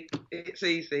easy.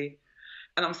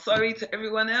 And I'm sorry to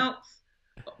everyone else,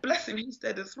 but bless him, he's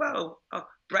dead as well.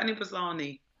 Brandy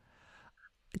Bazzani.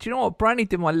 Do you know what? Brandy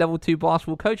did my level 2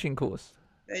 basketball coaching course.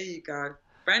 There you go.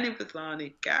 Brandy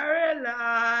Bazzani.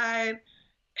 Caroline.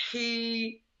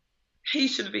 He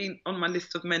should have been on my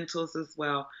list of mentors as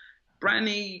well.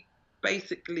 Brandy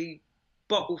basically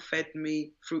bottle fed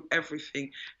me through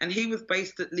everything. And he was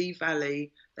based at Lee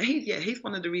Valley. He's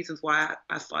one of the reasons why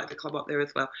I started the club up there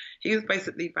as well. He was based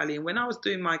at Lee Valley. And when I was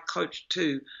doing my coach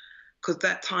 2, because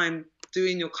that time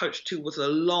doing your coach 2 was a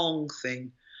long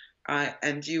thing,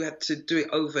 and you had to do it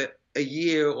over a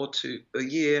year,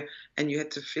 and you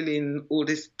had to fill in all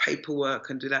this paperwork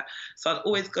and do that. So I'd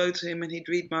always go to him, and he'd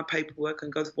read my paperwork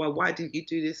and goes, "Well, why didn't you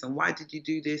do this? And why did you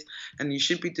do this? And you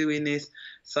should be doing this."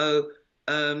 So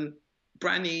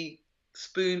Branny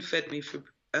spoon-fed me for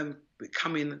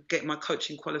getting my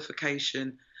coaching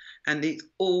qualification, and he's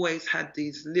always had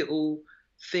these little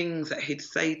things that he'd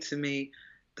say to me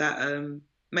that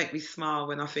make me smile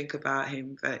when I think about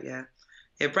him. But yeah,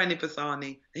 Brandy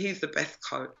Bazzani, he's the best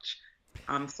coach.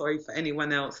 I'm sorry for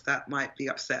anyone else that might be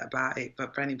upset about it,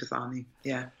 but Brandy Bazzani,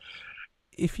 yeah.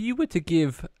 If you were to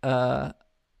give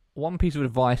one piece of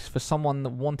advice for someone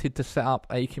that wanted to set up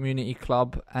a community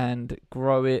club and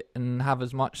grow it and have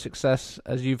as much success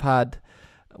as you've had,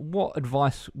 what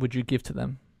advice would you give to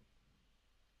them?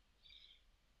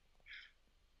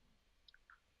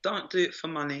 Don't do it for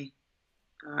money.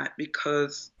 all right?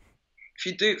 Because if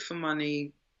you do it for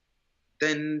money,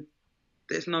 then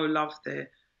there's no love there.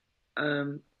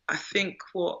 I think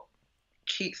what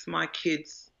keeps my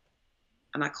kids,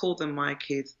 and I call them my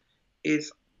kids,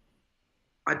 is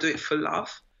I do it for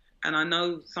love. And I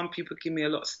know some people give me a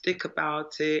lot of stick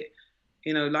about it.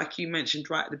 You know, like you mentioned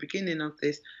right at the beginning of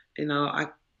this, you know, I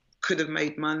could have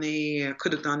made money, I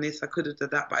could have done this, I could have done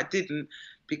that, but I didn't,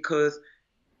 because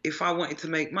if I wanted to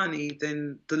make money,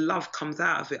 then the love comes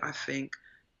out of it, I think.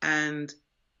 And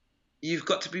you've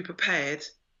got to be prepared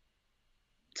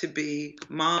to be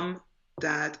mum,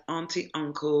 dad, auntie,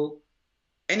 uncle,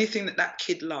 anything that that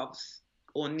kid loves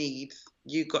or needs.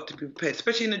 You've got to be prepared,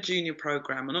 especially in a junior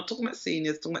program. I'm not talking about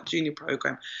seniors, I'm talking about junior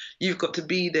program. You've got to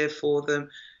be there for them.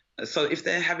 So if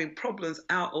they're having problems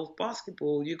out of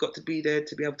basketball, you've got to be there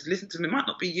to be able to listen to them. It might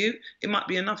not be you, it might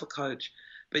be another coach,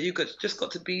 but you've just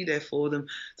got to be there for them.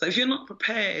 So if you're not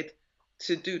prepared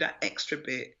to do that extra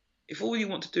bit, if all you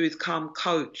want to do is come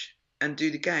coach and do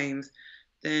the games,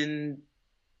 then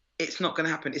it's not going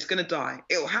to happen. It's going to die.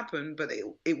 It'll happen, but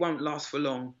it won't last for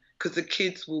long, because the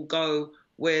kids will go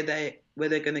where they're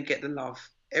going to get the love.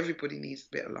 Everybody needs a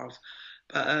bit of love,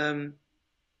 but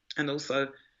and also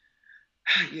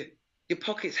your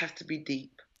pockets have to be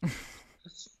deep,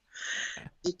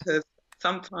 because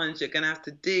sometimes you're going to have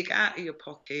to dig out of your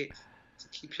pockets to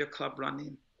keep your club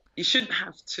running. You shouldn't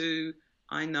have to,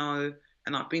 I know,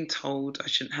 and I've been told I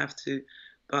shouldn't have to,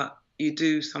 but you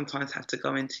do sometimes have to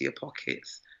go into your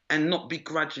pockets, and not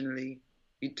begrudgingly.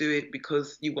 You do it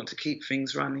because you want to keep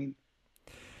things running.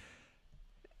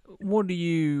 What do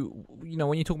you know,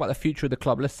 when you talk about the future of the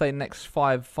club, let's say next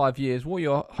five years, what are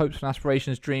your hopes and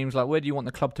aspirations, dreams? Like, where do you want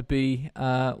the club to be?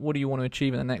 What do you want to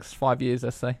achieve in the next 5 years,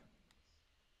 let's say?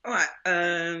 All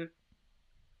right.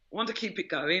 Want to keep it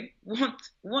going.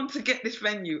 Want to get this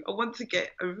venue. I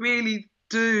really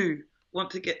do want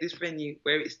to get this venue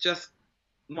where it's just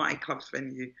my club's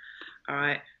venue. All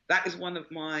right. That is one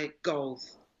of my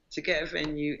goals, to get a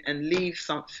venue and leave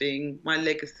something. My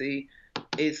legacy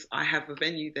is I have a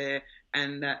venue there,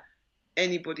 and that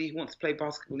anybody who wants to play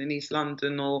basketball in East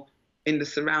London or in the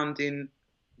surrounding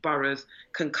boroughs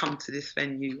can come to this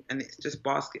venue, and it's just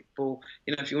basketball.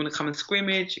 You know, if you want to come and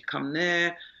scrimmage, you come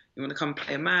there. You want to come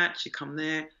play a match, you come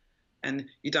there, and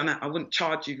you don't have, I wouldn't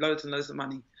charge you loads and loads of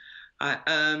money.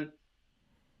 I'd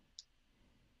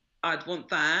want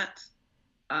that.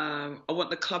 I want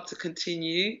the club to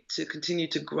continue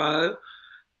to grow.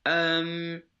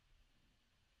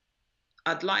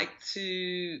 I'd like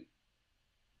to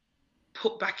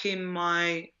put back in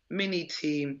my mini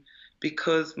team,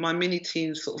 because my mini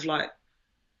team sort of like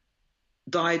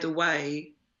died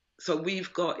away. So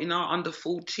we've got in our under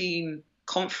 14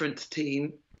 conference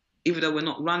team, even though we're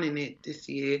not running it this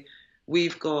year,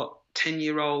 we've got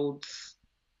 10-year-olds,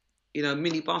 you know,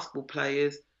 mini basketball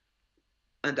players,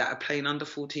 and that are playing under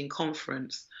 14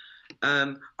 conference.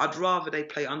 I'd rather they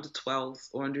play under 12s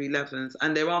or under 11s,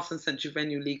 and there are some central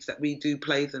venue leagues that we do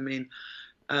play them in,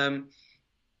 and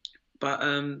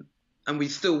we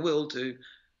still will do.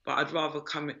 But I'd rather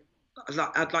come.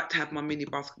 I'd like to have my mini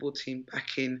basketball team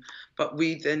back in, but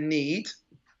we then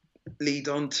lead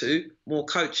on to more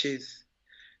coaches,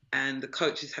 and the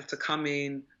coaches have to come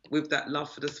in with that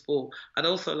love for the sport. I'd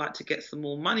also like to get some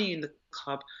more money in the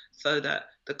club, so that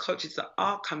the coaches that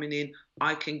are coming in,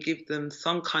 I can give them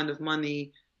some kind of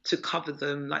money to cover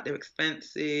them, like their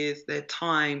expenses, their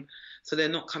time, so they're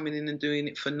not coming in and doing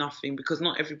it for nothing, because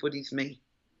not everybody's me.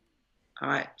 All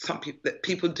right, some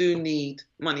people do need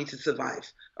money to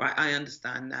survive. All right, I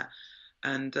understand that,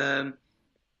 and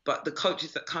but the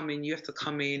coaches that come in, you have to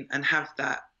come in and have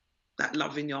that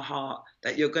love in your heart,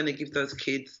 that you're going to give those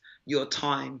kids your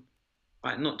time,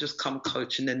 right? Not just come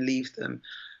coach and then leave them.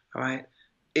 All right,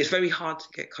 it's very hard to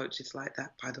get coaches like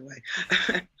that, by the way.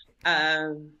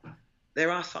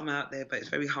 There are some out there, but it's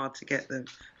very hard to get them.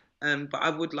 But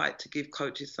I would like to give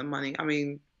coaches some money. I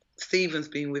mean, Stephen's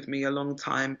been with me a long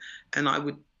time, and I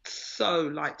would so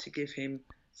like to give him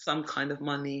some kind of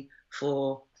money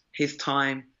for his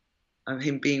time and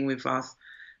him being with us.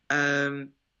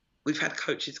 We've had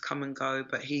coaches come and go,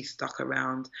 but he's stuck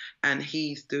around, and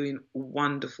he's doing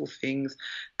wonderful things.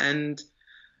 And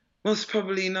most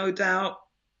probably, no doubt,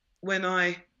 when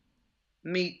I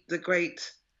meet the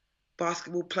great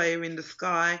basketball player in the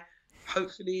sky,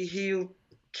 hopefully he'll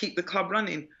keep the club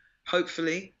running.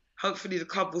 Hopefully the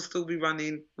club will still be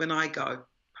running when I go,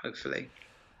 hopefully.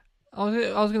 I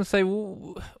was going to say,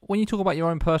 when you talk about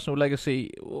your own personal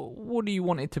legacy, what do you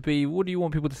want it to be? What do you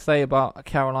want people to say about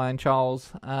Caroline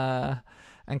Charles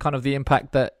and kind of the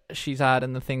impact that she's had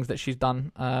and the things that she's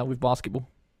done with basketball?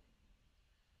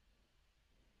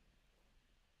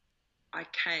 I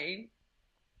came,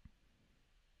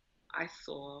 I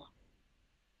saw,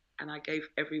 and I gave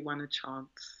everyone a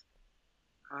chance.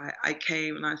 I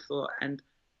came and I saw, and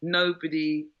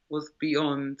nobody was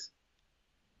beyond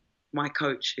my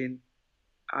coaching.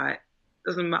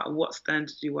 Doesn't matter what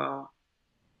standard you are,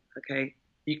 okay?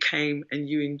 You came and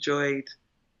you enjoyed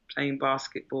playing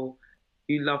basketball.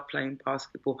 You love playing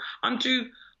basketball. I'm due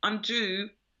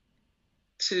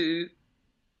to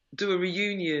do a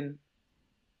reunion,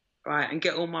 right, and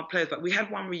get all my players back. We had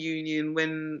one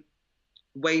reunion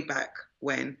way back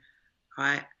when,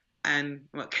 right, and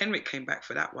Kenrick came back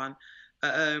for that one.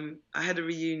 I had a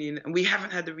reunion, and we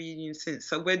haven't had a reunion since.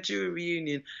 So we're due a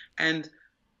reunion, and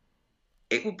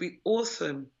it would be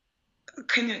awesome.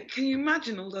 Can you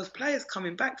imagine all those players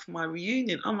coming back for my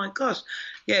reunion? Oh my gosh,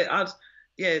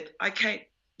 I came.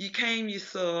 You came, you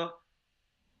saw,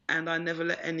 and I never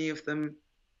let any of them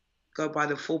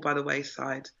fall by the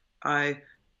wayside. I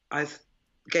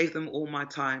gave them all my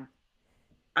time.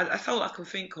 That's all I can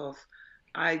think of.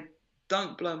 I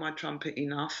don't blow my trumpet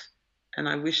enough, and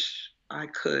I wish I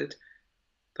could,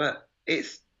 but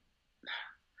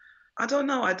I don't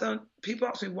know. People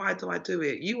ask me, why do I do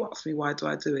it? You ask me, why do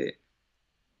I do it?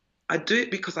 I do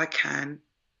it because I can,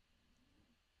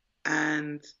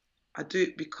 and I do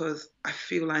it because I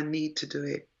feel I need to do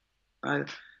it.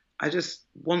 I just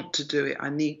want to do it. I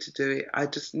need to do it. I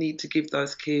just need to give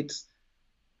those kids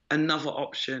another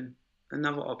option.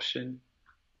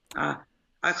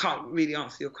 I can't really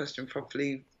answer your question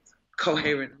properly,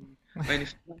 coherently. I'm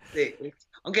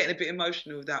getting a bit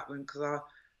emotional with that one because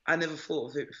I never thought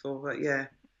of it before, but yeah.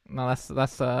 No,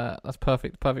 that's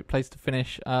perfect place to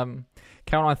finish.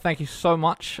 Caroline, thank you so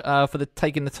much for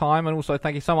taking the time, and also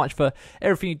thank you so much for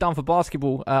everything you've done for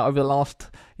basketball over the last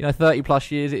 30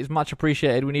 plus years. It is much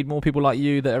appreciated. We need more people like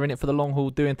you that are in it for the long haul,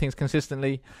 doing things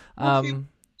consistently.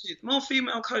 More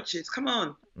female coaches, come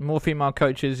on. More female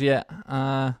coaches, yeah.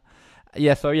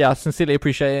 So I sincerely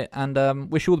appreciate it, and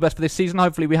wish you all the best for this season.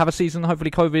 Hopefully we have a season.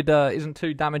 Hopefully COVID isn't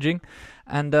too damaging,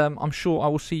 and I'm sure I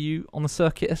will see you on the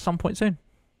circuit at some point soon.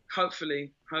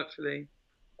 Hopefully.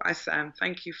 Bye, Sam.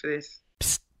 Thank you for this.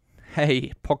 Psst.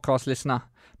 Hey, podcast listener.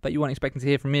 Bet you weren't expecting to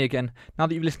hear from me again. Now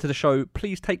that you've listened to the show,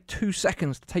 please take 2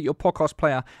 seconds to take your podcast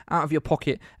player out of your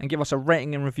pocket and give us a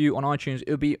rating and review on iTunes. It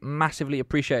would be massively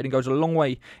appreciated and goes a long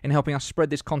way in helping us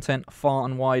spread this content far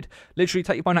and wide. Literally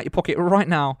take your phone out your pocket right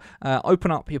now,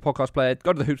 open up your podcast player,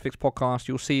 go to the Hoops Fix podcast.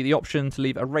 You'll see the option to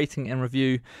leave a rating and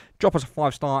review. Drop us a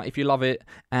 5-star if you love it.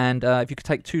 And if you could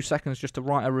take 2 seconds just to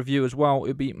write a review as well, it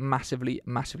would be massively,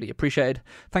 massively appreciated.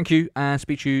 Thank you, and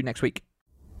speak to you next week.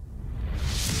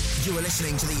 You are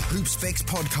listening to the Hoops Fix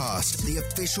podcast, the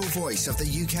official voice of the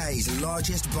UK's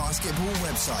largest basketball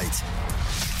website.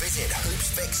 Visit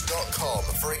hoopsfix.com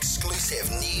for exclusive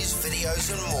news,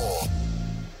 videos and more.